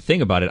 that's the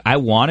thing about it. I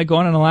want to go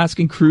on an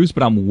Alaskan cruise,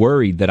 but I'm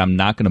worried that I'm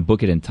not going to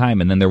book it in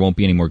time, and then there won't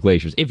be any more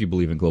glaciers. If you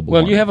believe in global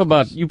warming. You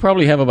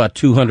probably have about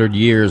 200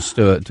 years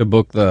to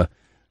book the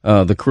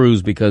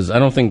cruise, because I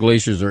don't think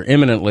glaciers are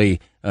imminently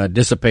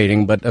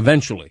dissipating, but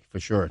eventually, for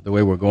sure, the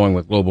way we're going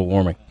with global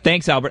warming.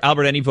 Thanks, Albert.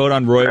 Albert, any vote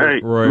on Roy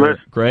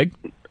Greg?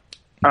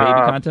 Baby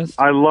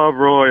contest? I love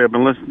Roy. I've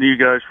been listening to you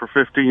guys for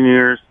 15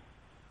 years.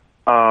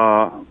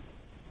 But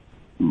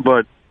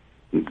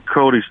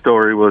Cote's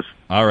story was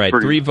all right.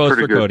 3 votes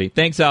for Cote.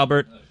 Thanks,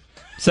 Albert.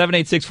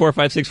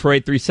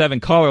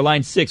 786-456-4837. Caller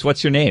line 6.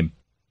 What's your name?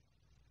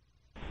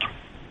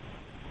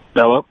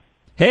 Hello.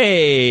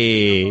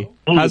 Hey.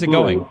 How's it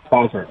going?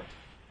 Patrick.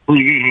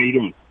 Pretty good. How you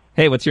doing?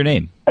 Hey, what's your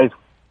name? Hey,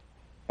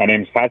 my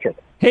name's Patrick.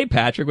 Hey,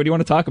 Patrick. What do you want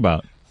to talk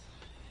about?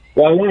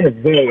 Well, I wanted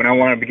to vote, and I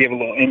wanted to give a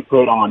little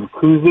input on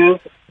cruises.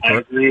 I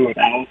agree with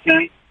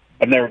Allison.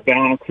 I've never been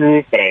on a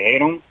cruise, but I hate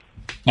them.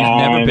 You've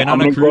never been on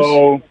a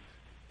cruise?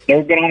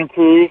 Never been on a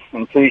cruise.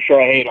 I'm pretty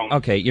sure I hate them.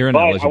 Okay, you're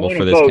ineligible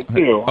for this.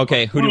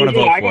 Okay, who do you want to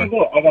vote for? I want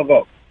to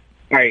vote.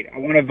 All right, I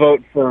want to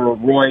vote for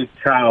Roy's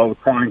child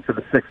crying for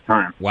the 6th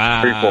time.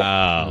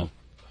 Wow.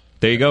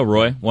 There you go,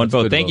 Roy. One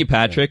vote. Thank you,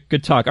 Patrick.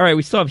 Good talk. All right,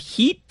 we still have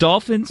Heat,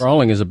 Dolphins.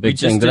 Crawling is a big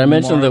thing. Did I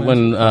mention that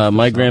when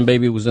my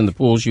grandbaby was in the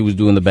pool, she was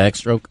doing the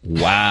backstroke?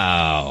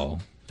 Wow.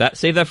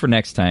 Save that for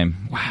next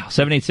time. Wow.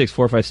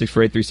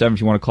 786-456-4837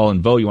 if you want to call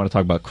and vote. You want to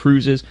talk about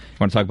cruises. You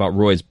want to talk about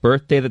Roy's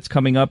birthday that's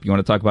coming up. You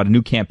want to talk about a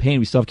new campaign.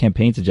 We still have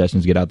campaign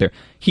suggestions to get out there.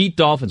 Heat,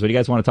 Dolphins. What do you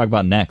guys want to talk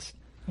about next?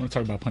 I want to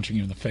talk about punching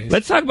you in the face.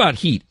 Let's talk about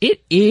heat.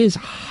 It is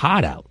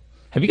hot out.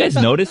 Have you guys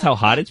noticed how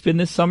hot it's been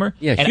this summer?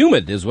 Yeah, and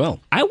humid as well.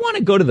 I want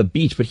to go to the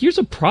beach, but here's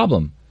a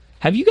problem.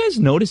 Have you guys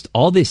noticed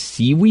all this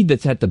seaweed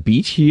that's at the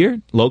beach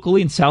here,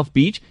 locally in South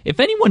Beach?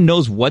 If anyone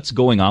knows what's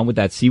going on with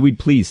that seaweed,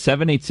 please,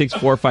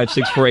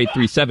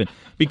 786-456-4837,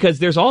 because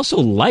there's also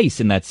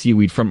lice in that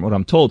seaweed from what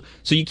I'm told,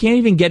 so you can't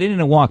even get in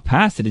and walk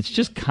past it. It's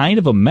just kind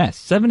of a mess.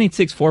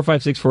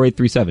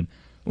 786-456-4837.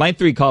 Line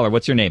 3, caller,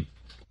 what's your name?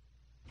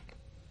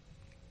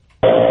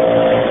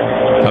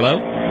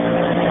 Hello?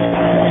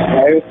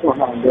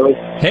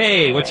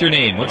 Hey, what's your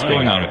name? What's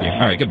going on with you? All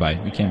right, goodbye.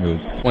 We can't really...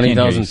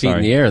 20,000 feet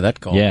in the air, that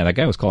call. Yeah, that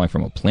guy was calling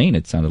from a plane,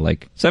 it sounded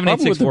like.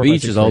 786-456-4837. With the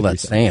beach is all that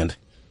sand.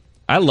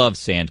 I love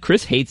sand.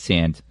 Chris hates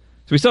sand. So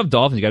we still have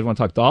Dolphins. You guys want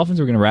to talk Dolphins?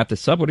 We're going to wrap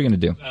this up. What are we going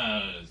to do?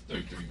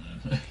 33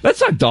 minutes. Let's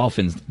talk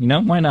Dolphins. You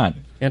know, why not?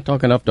 Can't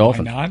talk enough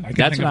Dolphins. Why not? I can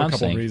That's think what of I'm a couple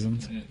saying.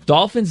 Reasons.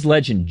 Dolphins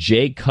legend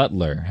Jay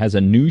Cutler has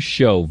a new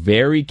show,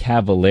 Very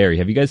Cavallari.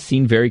 Have you guys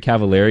seen Very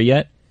Cavallari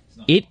yet?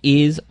 It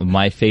is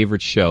my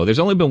favorite show. There's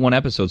only been one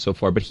episode so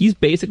far, but he's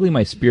basically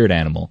my spirit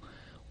animal.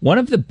 One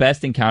of the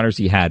best encounters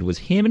he had was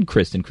him and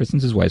Kristen.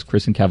 Kristen's his wife,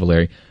 Kristen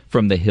Cavallari,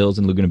 from the Hills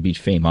and Laguna Beach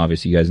fame.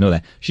 Obviously, you guys know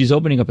that. She's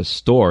opening up a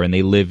store, and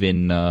they live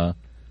in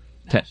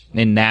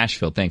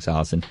Nashville. Thanks,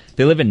 Allison.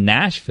 They live in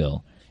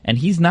Nashville, and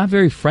he's not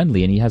very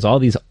friendly, and he has all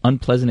these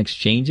unpleasant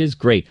exchanges.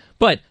 Great.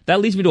 But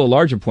that leads me to a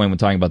larger point when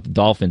talking about the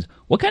Dolphins.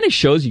 What kind of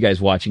shows are you guys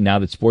watching now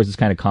that sports has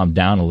kind of calmed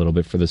down a little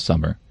bit for the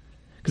summer?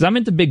 Because I'm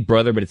into Big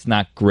Brother, but it's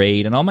not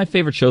great. And all my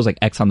favorite shows like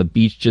X on the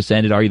Beach just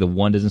ended. Are You the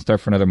One doesn't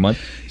start for another month.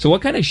 So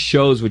what kind of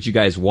shows would you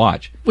guys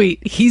watch?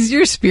 Wait, he's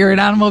your spirit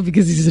animal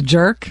because he's a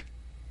jerk?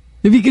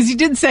 Because you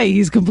did say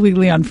he's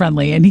completely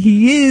unfriendly, and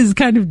he is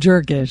kind of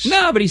jerkish.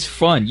 No, but he's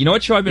fun. You know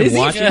what show I've been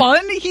watching? Is he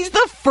fun? He's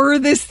the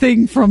furthest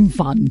thing from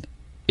fun.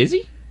 Is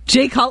he?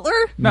 Jay Cutler?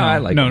 No, I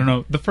like him.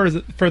 No. The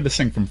furthest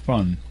thing from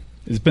fun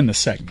has been the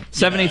segment.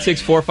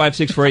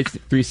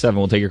 786-456-4837.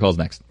 We'll take your calls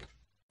next.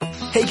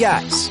 Hey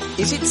guys,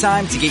 is it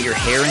time to get your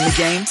hair in the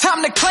game?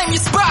 Time to claim your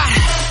spot!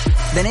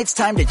 Then it's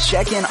time to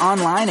check in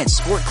online at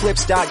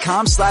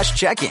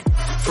sportclips.com/check-in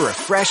for a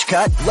fresh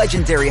cut,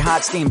 legendary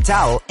hot steam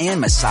towel and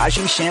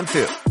massaging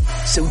shampoo.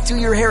 So do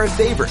your hair a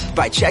favor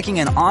by checking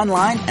in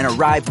online and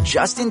arrive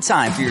just in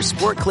time for your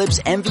Sport Clips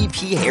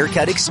MVP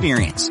haircut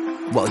experience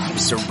while you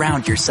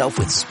surround yourself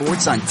with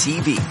sports on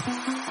TV.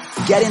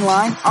 Get in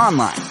line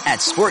online at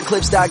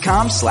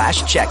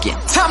sportclips.com/check-in.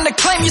 Time to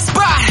claim your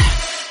spot!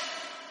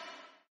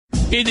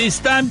 It is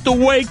time to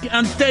wake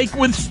and take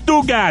with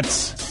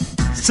Stugotz.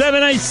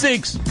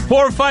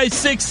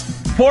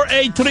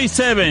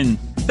 786-456-4837.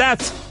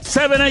 That's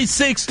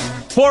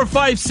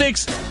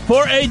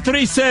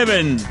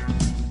 786-456-4837.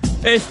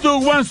 Stu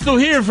wants to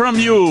hear from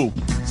you.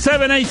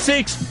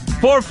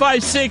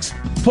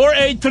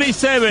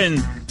 786-456-4837.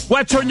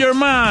 What's on your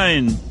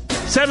mind?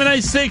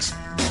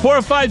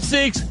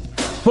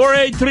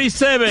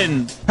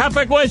 786-456-4837. Have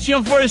a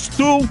question for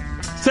Stu?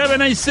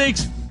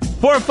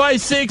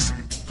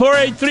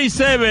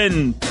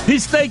 786-456-4837.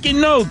 He's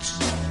taking notes.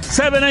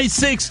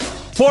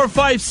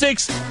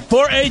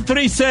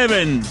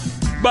 786-456-4837.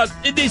 But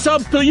it is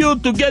up to you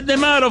to get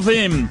them out of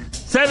him.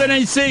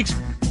 786-456-4837.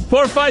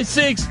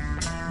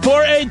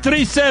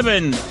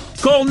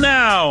 786-456-4837. Call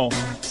now.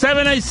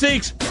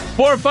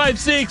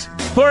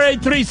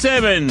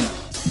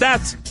 786-456-4837.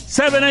 That's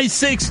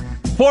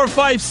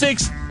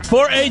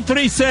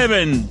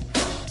 786-456-4837.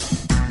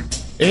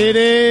 It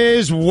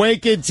is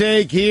Wake and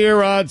Take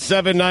here on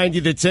 790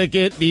 The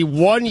Ticket, the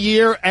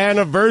 1-year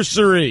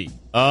anniversary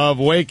of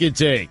Wake and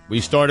Take. We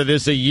started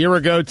this a year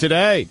ago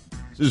today.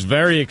 This is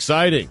very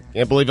exciting.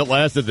 Can't believe it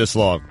lasted this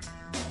long.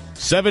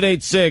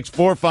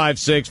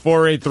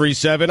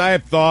 786-456-4837. I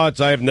have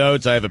thoughts, I have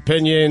notes, I have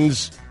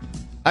opinions.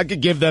 I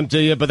could give them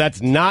to you, but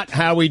that's not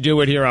how we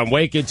do it here on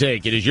Wake and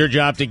Take. It is your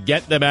job to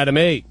get them out of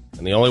me.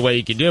 And the only way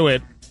you can do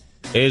it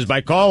is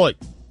by calling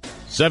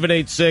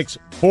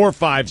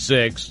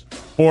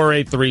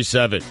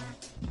 786-456-4837.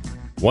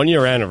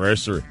 1-year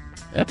anniversary.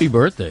 Happy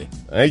birthday.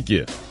 Thank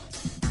you.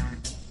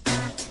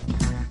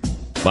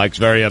 Mike's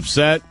very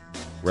upset.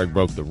 Greg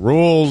broke the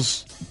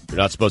rules. You're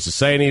not supposed to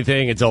say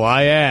anything until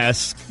I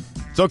ask.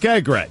 It's okay,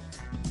 Greg.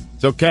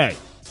 It's okay.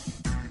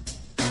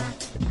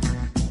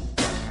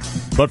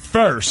 But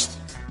first,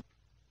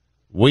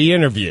 we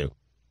interview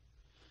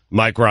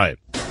Mike Ryan.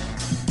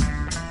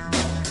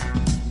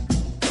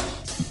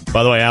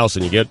 By the way,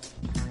 Allison, you good?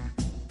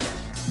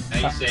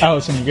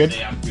 Allison, you good?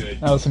 I'm good.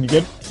 Allison, you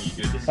good?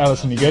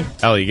 Allison, you good?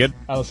 Allie, you good?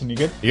 Allison, you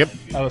good? You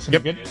good? Allison, you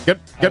good? Good.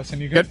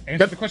 Allison, you good?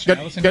 Answer the question.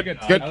 Allison, you good?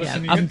 Good.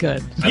 Allison, you I'm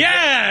good.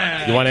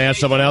 Yeah! You want to ask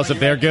someone else if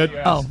they're good?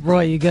 Oh,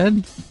 Roy, you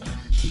good?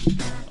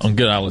 I'm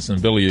good,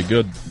 Allison. Billy, you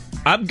good?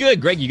 I'm good.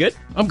 Greg, you good?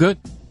 I'm good.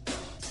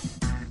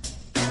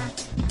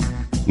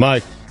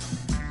 Mike,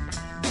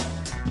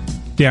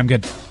 Yeah, I'm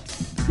good.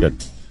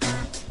 good.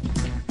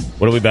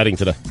 What are we betting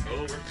today?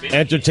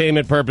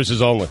 Entertainment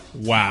purposes only.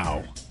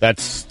 Wow.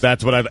 That's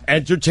what I've.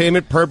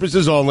 Entertainment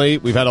purposes only.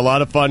 We've had a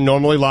lot of fun.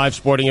 Normally, live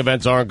sporting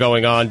events aren't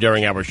going on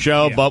during our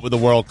show, but with the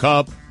World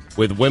Cup,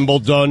 with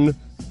Wimbledon,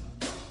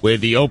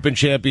 with the Open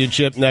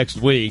Championship next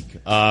week,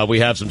 we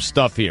have some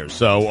stuff here.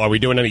 So, are we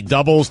doing any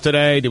doubles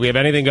today? Do we have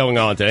anything going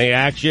on today? Any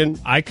action?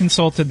 I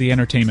consulted the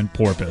entertainment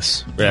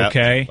porpoise. Yeah.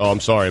 Okay? Oh,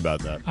 I'm sorry about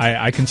that.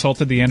 I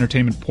consulted the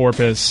entertainment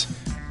porpoise,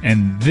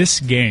 and this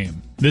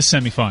game, this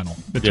semifinal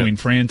between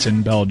France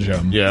and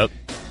Belgium,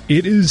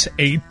 it is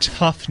a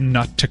tough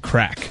nut to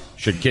crack.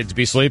 Should kids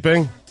be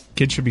sleeping?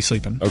 Kids should be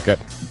sleeping. Okay.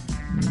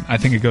 I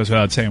think it goes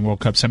without saying,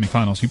 World Cup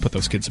semifinals, you put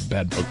those kids to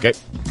bed. Okay.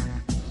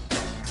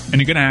 And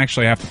you're going to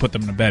actually have to put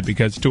them to bed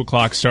because 2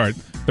 o'clock start,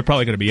 they're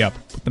probably going to be up.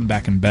 Put them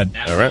back in bed.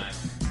 All right.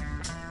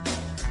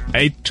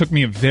 It took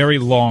me a very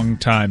long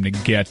time to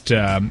get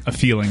a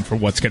feeling for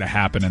what's going to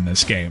happen in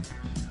this game.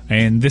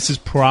 And this is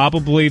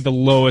probably the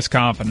lowest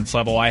confidence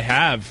level I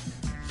have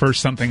for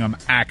something I'm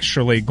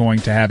actually going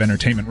to have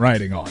entertainment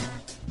writing on.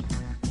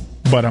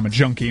 But I'm a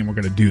junkie, and we're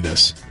going to do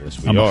this.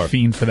 Yes, we I'm are. a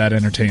fiend for that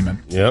entertainment.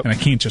 Yep. And I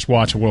can't just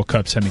watch a World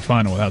Cup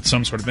semifinal without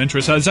some sort of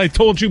interest. As I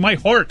told you, my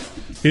heart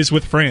is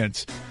with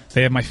France.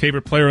 They have my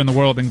favorite player in the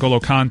world, N'Golo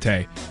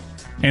Kante.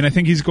 And I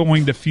think he's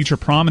going to feature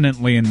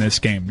prominently in this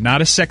game.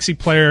 Not a sexy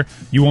player.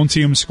 You won't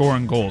see him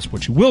scoring goals.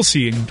 What you will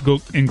see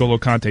N'Golo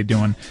Kante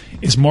doing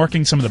is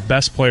marking some of the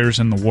best players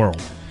in the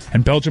world.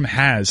 And Belgium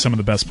has some of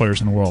the best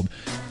players in the world.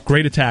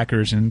 Great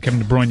attackers in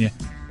Kevin De Bruyne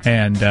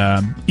and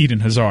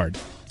Eden Hazard.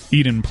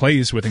 Eden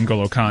plays with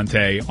N'Golo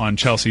Kante on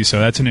Chelsea, so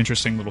that's an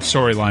interesting little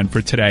storyline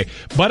for today.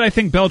 But I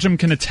think Belgium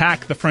can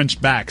attack the French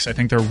backs. I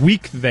think they're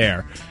weak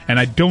there, and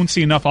I don't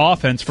see enough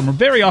offense from a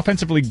very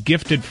offensively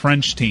gifted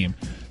French team.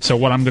 So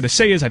what I'm going to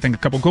say is I think a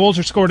couple goals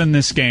are scored in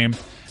this game.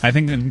 I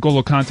think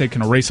N'Golo Kante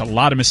can erase a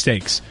lot of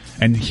mistakes,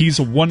 and he's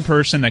the one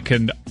person that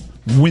can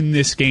win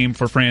this game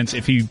for France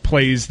if he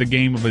plays the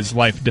game of his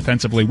life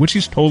defensively, which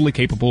he's totally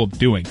capable of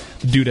doing.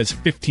 The dude has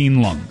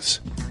 15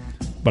 lungs.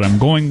 But I'm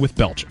going with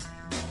Belgium.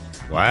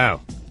 Wow.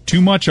 Too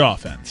much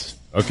offense.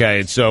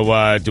 Okay,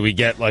 so do we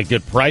get like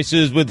good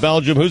prices with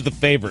Belgium? Who's the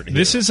favorite here?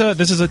 This is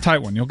a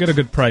tight one. You'll get a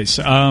good price.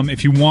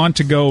 If you want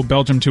to go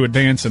Belgium to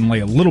advance and lay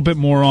a little bit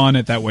more on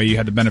it, that way you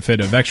had the benefit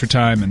of extra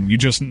time, and you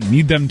just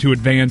need them to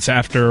advance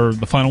after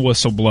the final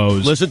whistle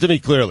blows. Listen to me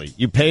clearly.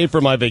 You paid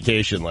for my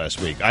vacation last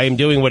week. I am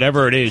doing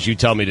whatever it is you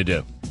tell me to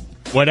do.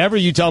 Whatever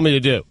you tell me to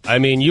do. I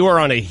mean, you are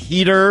on a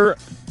heater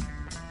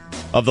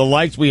of the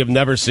likes we have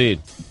never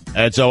seen.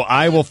 And so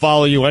I will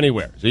follow you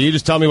anywhere. So you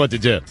just tell me what to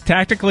do.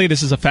 Tactically,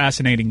 this is a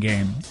fascinating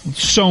game.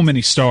 So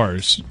many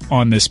stars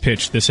on this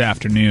pitch this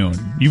afternoon.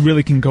 You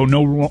really can go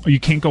you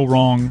can't go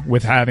wrong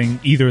with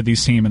having either of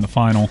these teams in the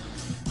final.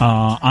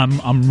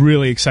 I'm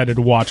really excited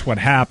to watch what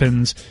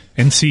happens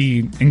and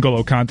see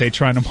N'Golo Kante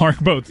trying to mark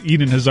both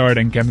Eden Hazard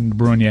and Kevin De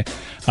Bruyne.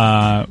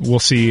 We'll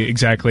see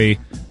exactly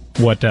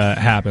what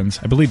happens.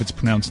 I believe it's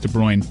pronounced De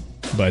Bruyne,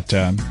 but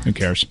who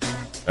cares?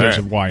 There's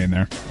a Y in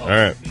there. All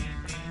right.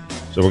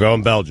 So we're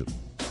going Belgium.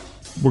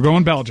 We're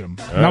going Belgium.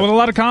 Right. Not with a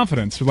lot of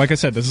confidence. Like I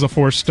said, this is a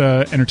forced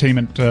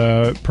entertainment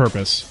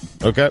purpose.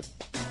 Okay.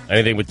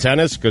 Anything with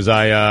tennis? Because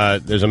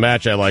there's a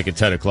match I like at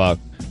 10 o'clock.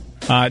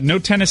 No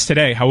tennis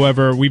today.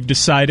 However, we've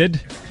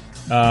decided,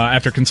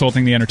 after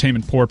consulting the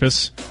entertainment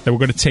porpoise, that we're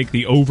going to take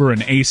the over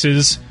in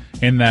aces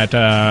in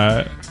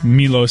that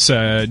Milos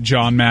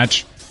John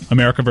match,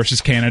 America versus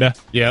Canada.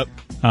 Yep.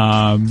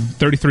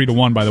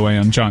 33-1, by the way,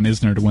 on John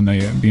Isner to win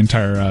the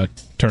entire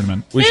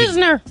tournament.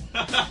 Isner!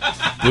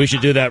 We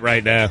should do that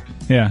right now.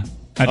 Yeah.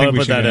 I think we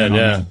put should that in,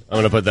 yeah. I'm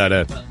going to put that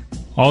in.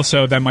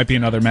 Also, that might be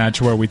another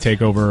match where we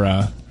take over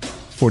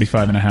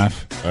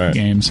 45.5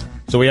 games.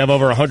 So we have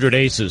over 100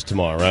 aces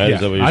tomorrow, right? Yeah.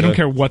 Is that what you I don't said?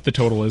 care what the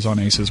total is on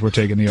aces. We're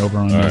taking the over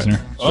on Isner.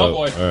 So,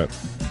 all right.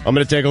 I'm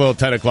going to take a little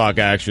 10 o'clock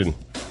action.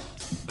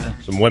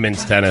 Some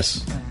women's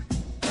tennis.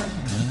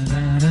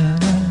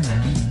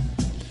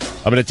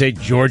 I'm going to take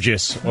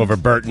Georges over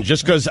Burton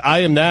just because I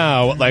am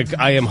now,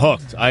 I am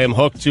hooked. I am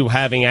hooked to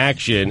having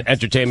action,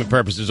 entertainment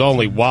purposes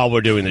only, while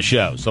we're doing the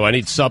show. So I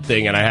need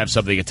something, and I have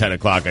something at 10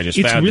 o'clock. I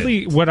just found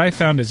it. What I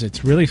found is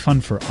it's really fun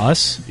for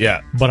us.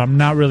 Yeah. But I'm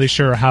not really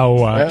sure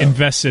how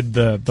invested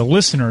the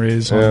listener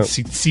is on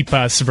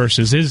Tsitsipas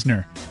versus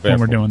Isner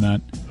when we're doing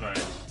that. All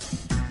right.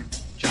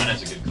 John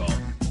has a good call.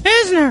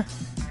 Isner!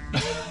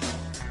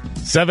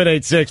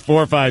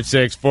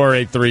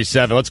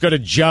 786-456-4837. Let's go to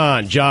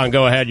John. John,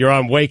 go ahead. You're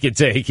on Wake and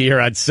Take here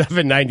on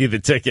 790 The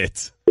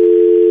Ticket.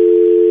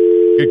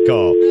 Good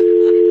call.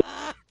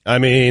 I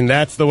mean,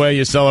 that's the way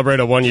you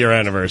celebrate a 1-year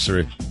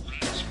anniversary.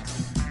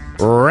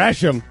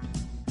 Rasham.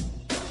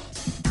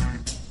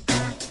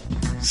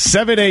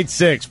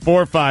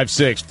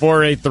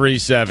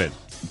 786-456-4837.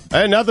 I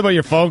had nothing but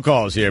your phone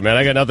calls here, man.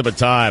 I got nothing but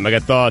time. I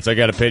got thoughts. I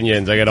got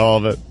opinions. I got all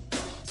of it.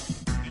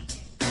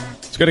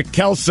 Let's go to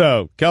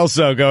Kelso.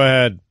 Kelso, go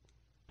ahead.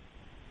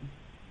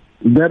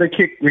 Better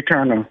kick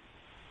returner,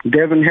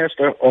 Devin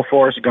Hester or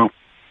Forrest Gump?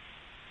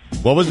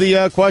 What was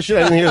the question?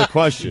 I didn't hear the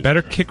question.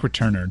 Better kick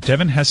returner,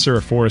 Devin Hester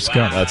or Forrest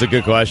Gump? That's a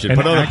good question. An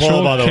Put it on the actual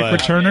poll, by the kick way.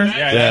 returner?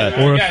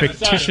 Yeah. Or a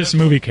fictitious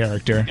movie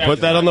character?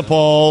 Put that on the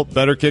poll.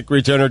 Better kick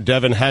returner,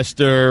 Devin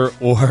Hester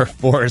or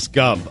Forrest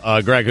Gump?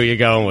 Greg, who you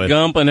going with?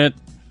 Gumping it.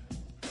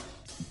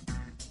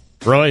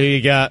 Roy, who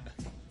you got?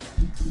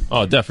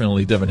 Oh,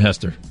 definitely Devin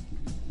Hester.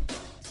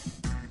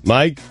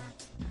 Mike?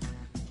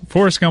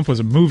 Forrest Gump was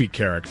a movie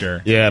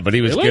character. Yeah, but he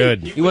was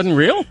good. He wasn't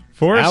real?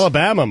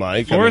 Alabama,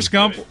 Mike. Forrest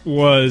Gump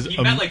was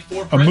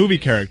a movie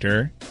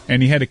character,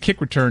 and he had a kick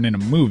return in a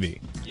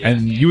movie.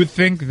 And you would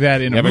think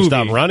that in a Never movie...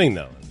 stopped running,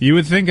 though. You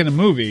would think in a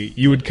movie,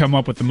 you would come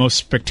up with the most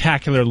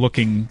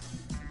spectacular-looking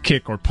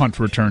kick or punt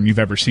return you've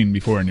ever seen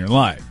before in your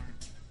life.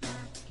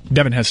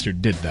 Devin Hester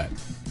did that.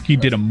 He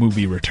did a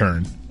movie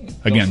return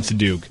against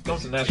Duke.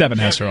 Devin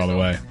Hester all the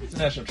way. He's a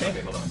national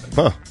champion.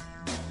 Huh.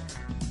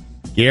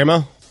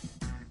 Guillermo?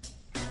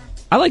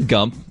 I like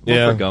Gump.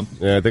 Yeah. For Gump.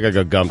 Yeah, I think I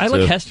got Gump, I too.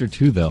 like Hester,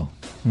 too, though.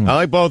 I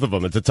like both of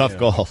them. It's a tough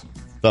call.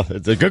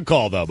 It's a good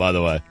call, though, by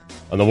the way,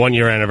 on the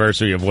 1-year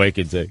anniversary of Wake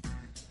and Take.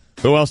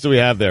 Who else do we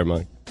have there,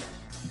 Mike?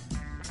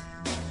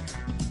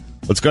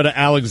 Let's go to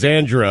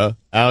Alexandra.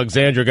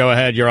 Alexandra, go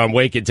ahead. You're on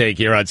Wake and Take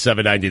here on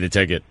 790 The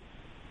Ticket.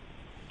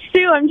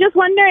 Stu, I'm just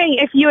wondering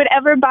if you would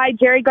ever buy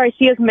Jerry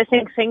Garcia's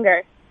missing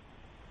finger.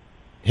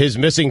 His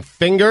missing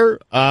finger?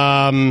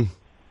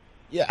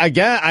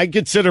 Yeah, I'd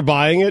consider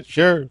buying it.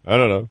 Sure. I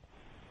don't know.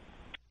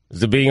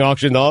 Is it being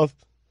auctioned off?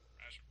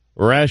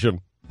 Rash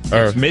him.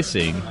 It's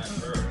missing.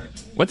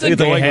 What's the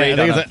going rate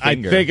on a finger? I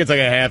think it's like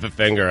a half a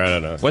finger. I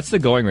don't know. What's the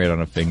going rate on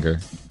a finger?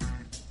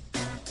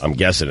 I'm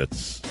guessing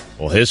it's,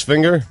 his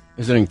finger?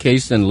 Is it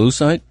encased in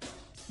lucite?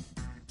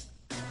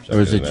 Or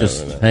is it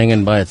just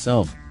hanging by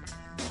itself?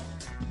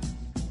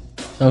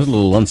 Sounds a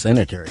little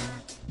unsanitary.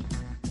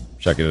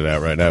 Checking it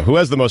out right now. Who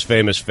has the most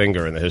famous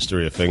finger in the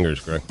history of fingers,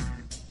 Greg?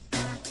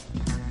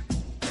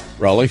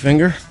 Raleigh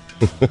finger?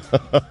 What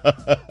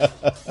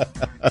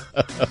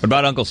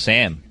about Uncle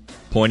Sam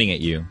pointing at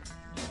you?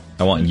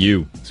 I want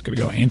you. It's going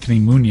to go Anthony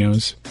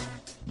Munoz.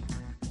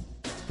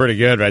 It's pretty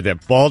good right there.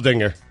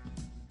 Baldinger.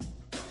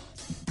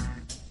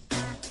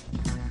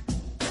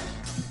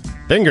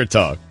 Finger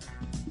talk.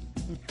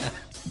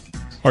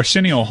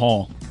 Arsenio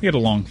Hall. He had a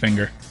long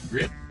finger.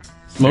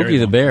 Smokey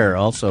the Bear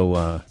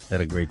also had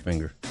a great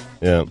finger.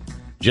 Yeah.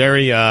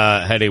 Jerry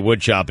had a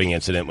wood chopping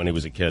incident when he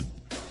was a kid.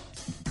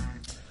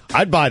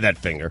 I'd buy that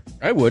finger.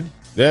 I would.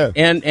 Yeah.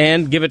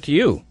 And give it to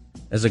you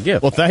as a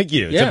gift. Well, thank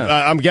you.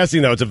 Yeah. I'm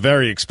guessing, though, it's a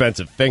very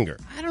expensive finger.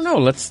 I don't know.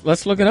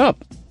 Let's look it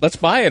up. Let's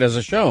buy it as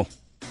a show.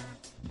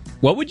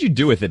 What would you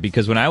do with it?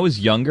 Because when I was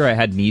younger, I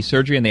had knee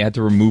surgery, and they had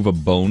to remove a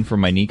bone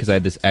from my knee because I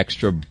had this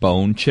extra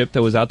bone chip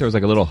that was out there. It was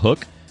like a little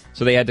hook.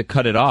 So they had to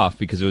cut it off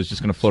because it was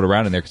just going to float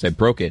around in there because I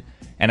broke it.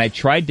 And I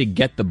tried to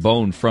get the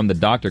bone from the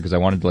doctor because I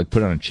wanted to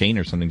put it on a chain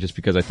or something just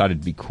because I thought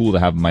it'd be cool to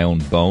have my own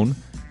bone.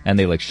 And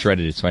they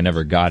shredded it, so I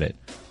never got it.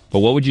 But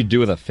what would you do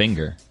with a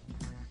finger?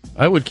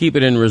 I would keep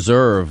it in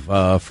reserve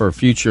for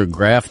future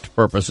graft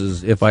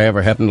purposes if I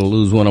ever happen to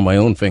lose one of my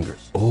own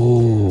fingers.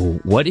 Oh,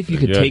 what if you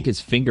could take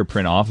his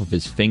fingerprint off of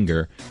his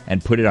finger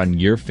and put it on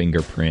your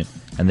fingerprint,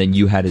 and then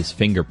you had his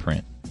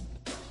fingerprint?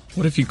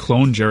 What if you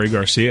cloned Jerry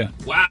Garcia?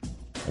 Wow.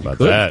 How about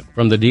that?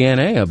 From the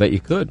DNA, I bet you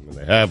could.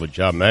 They have with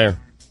John Mayer.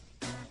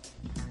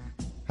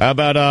 How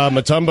about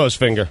Mutombo's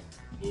finger?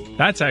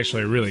 That's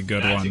actually a really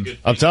good one.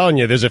 I'm telling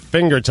you, there's a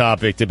finger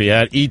topic to be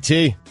had.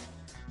 E.T.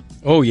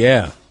 Oh,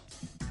 yeah.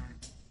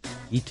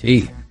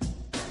 E.T.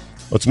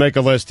 Let's make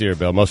a list here,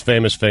 Bill. Most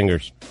famous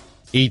fingers.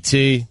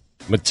 E.T.,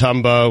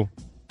 Mutombo,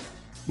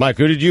 Mike,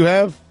 who did you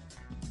have?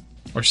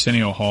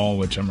 Arsenio Hall,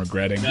 which I'm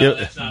regretting. No,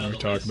 that's not what we're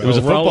talking about. It was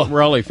a football.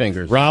 Raleigh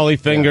Fingers. Raleigh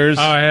Fingers.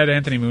 Oh, I had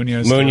Anthony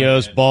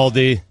Munoz.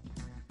 Baldy.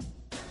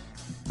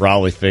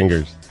 Raleigh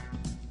Fingers.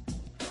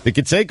 Did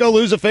Canseco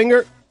lose a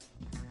finger?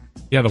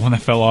 Yeah, the one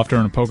that fell off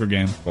during a poker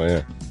game. Oh,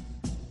 yeah.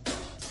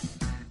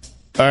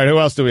 All right, who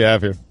else do we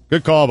have here?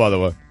 Good call, by the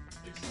way.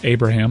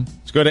 Abraham.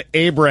 Let's go to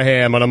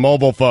Abraham on a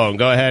mobile phone.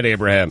 Go ahead,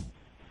 Abraham.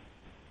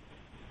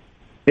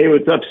 Hey,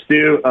 what's up,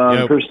 Stu?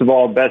 First of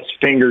all, best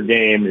finger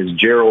game is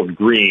Gerald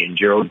Green.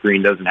 Gerald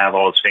Green doesn't have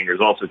all his fingers.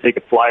 Also, take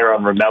a flyer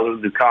on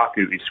Romelu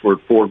Lukaku. He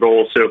scored 4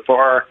 goals so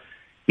far.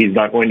 He's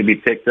not going to be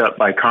picked up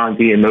by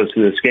Conte in most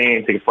of this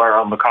game. Take a flyer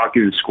on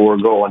Lukaku to score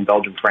a goal in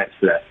Belgium-France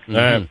today. All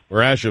right,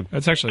 Rasham.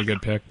 That's actually a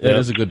good pick. That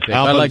is a good pick.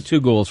 I like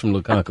 2 goals from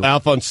Lukaku.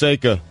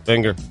 Alfonseca,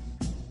 finger.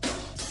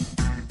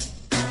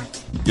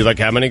 You like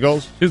how many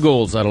goals? 2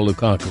 goals out of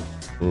Lukaku.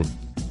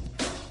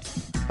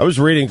 I was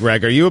reading,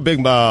 Greg, are you a big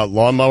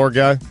lawnmower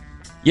guy?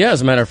 Yeah,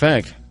 as a matter of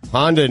fact.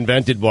 Honda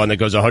invented one that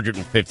goes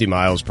 150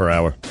 miles per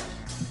hour.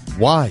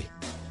 Why?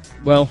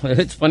 Well,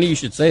 it's funny you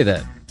should say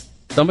that.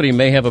 Somebody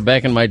may have a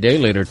back in my day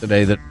later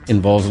today that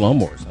involves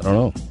lawnmowers. I don't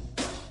know.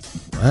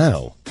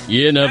 Wow.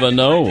 You never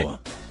know.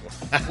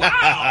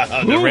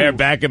 Wow. The rare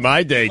back in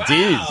my day.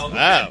 Geez.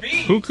 Wow.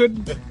 Who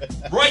could?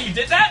 Roy, you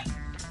did that?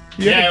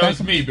 Yeah, it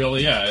was me,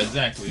 Billy. Yeah,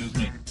 exactly. It was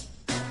me.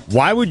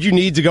 Why would you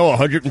need to go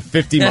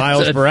 150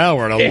 miles per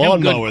hour on a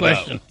lawnmower,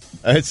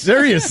 though?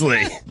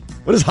 Seriously.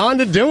 What is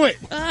Honda doing?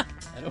 I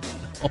don't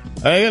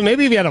know.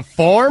 Maybe if you had a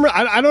farm.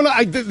 I don't know.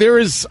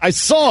 I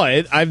saw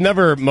it. I've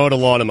never mowed a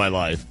lawn in my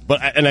life.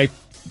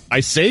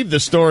 I saved the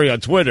story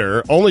on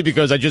Twitter only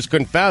because I just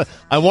couldn't find it.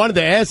 I wanted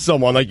to ask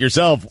someone like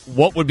yourself,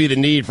 what would be the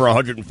need for a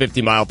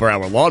 150 mile per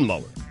hour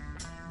lawnmower?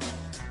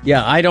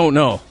 Yeah, I don't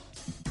know.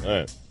 All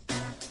right.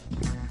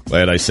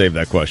 Glad I saved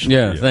that question.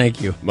 Yeah,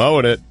 thank you.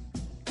 Mowing it.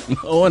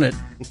 Mowing it.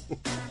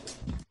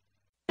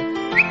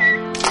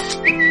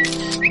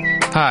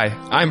 Hi,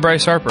 I'm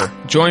Bryce Harper.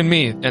 Join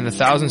me and the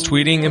thousands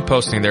tweeting and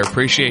posting their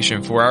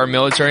appreciation for our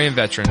military and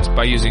veterans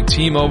by using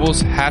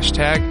T-Mobile's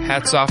hashtag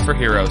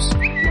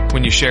 #HatsOffForHeroes.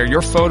 When you share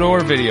your photo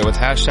or video with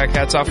hashtag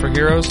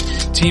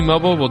 #HatsOffForHeroes,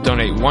 T-Mobile will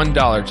donate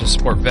 $1 to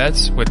support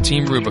vets with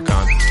Team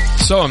Rubicon.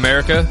 So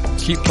America,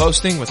 keep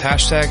posting with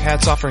hashtag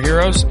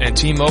 #HatsOffForHeroes and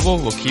T-Mobile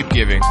will keep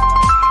giving.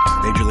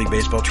 Major League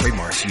Baseball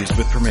trademarks used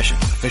with permission.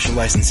 Official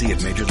licensee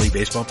of Major League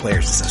Baseball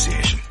Players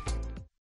Association.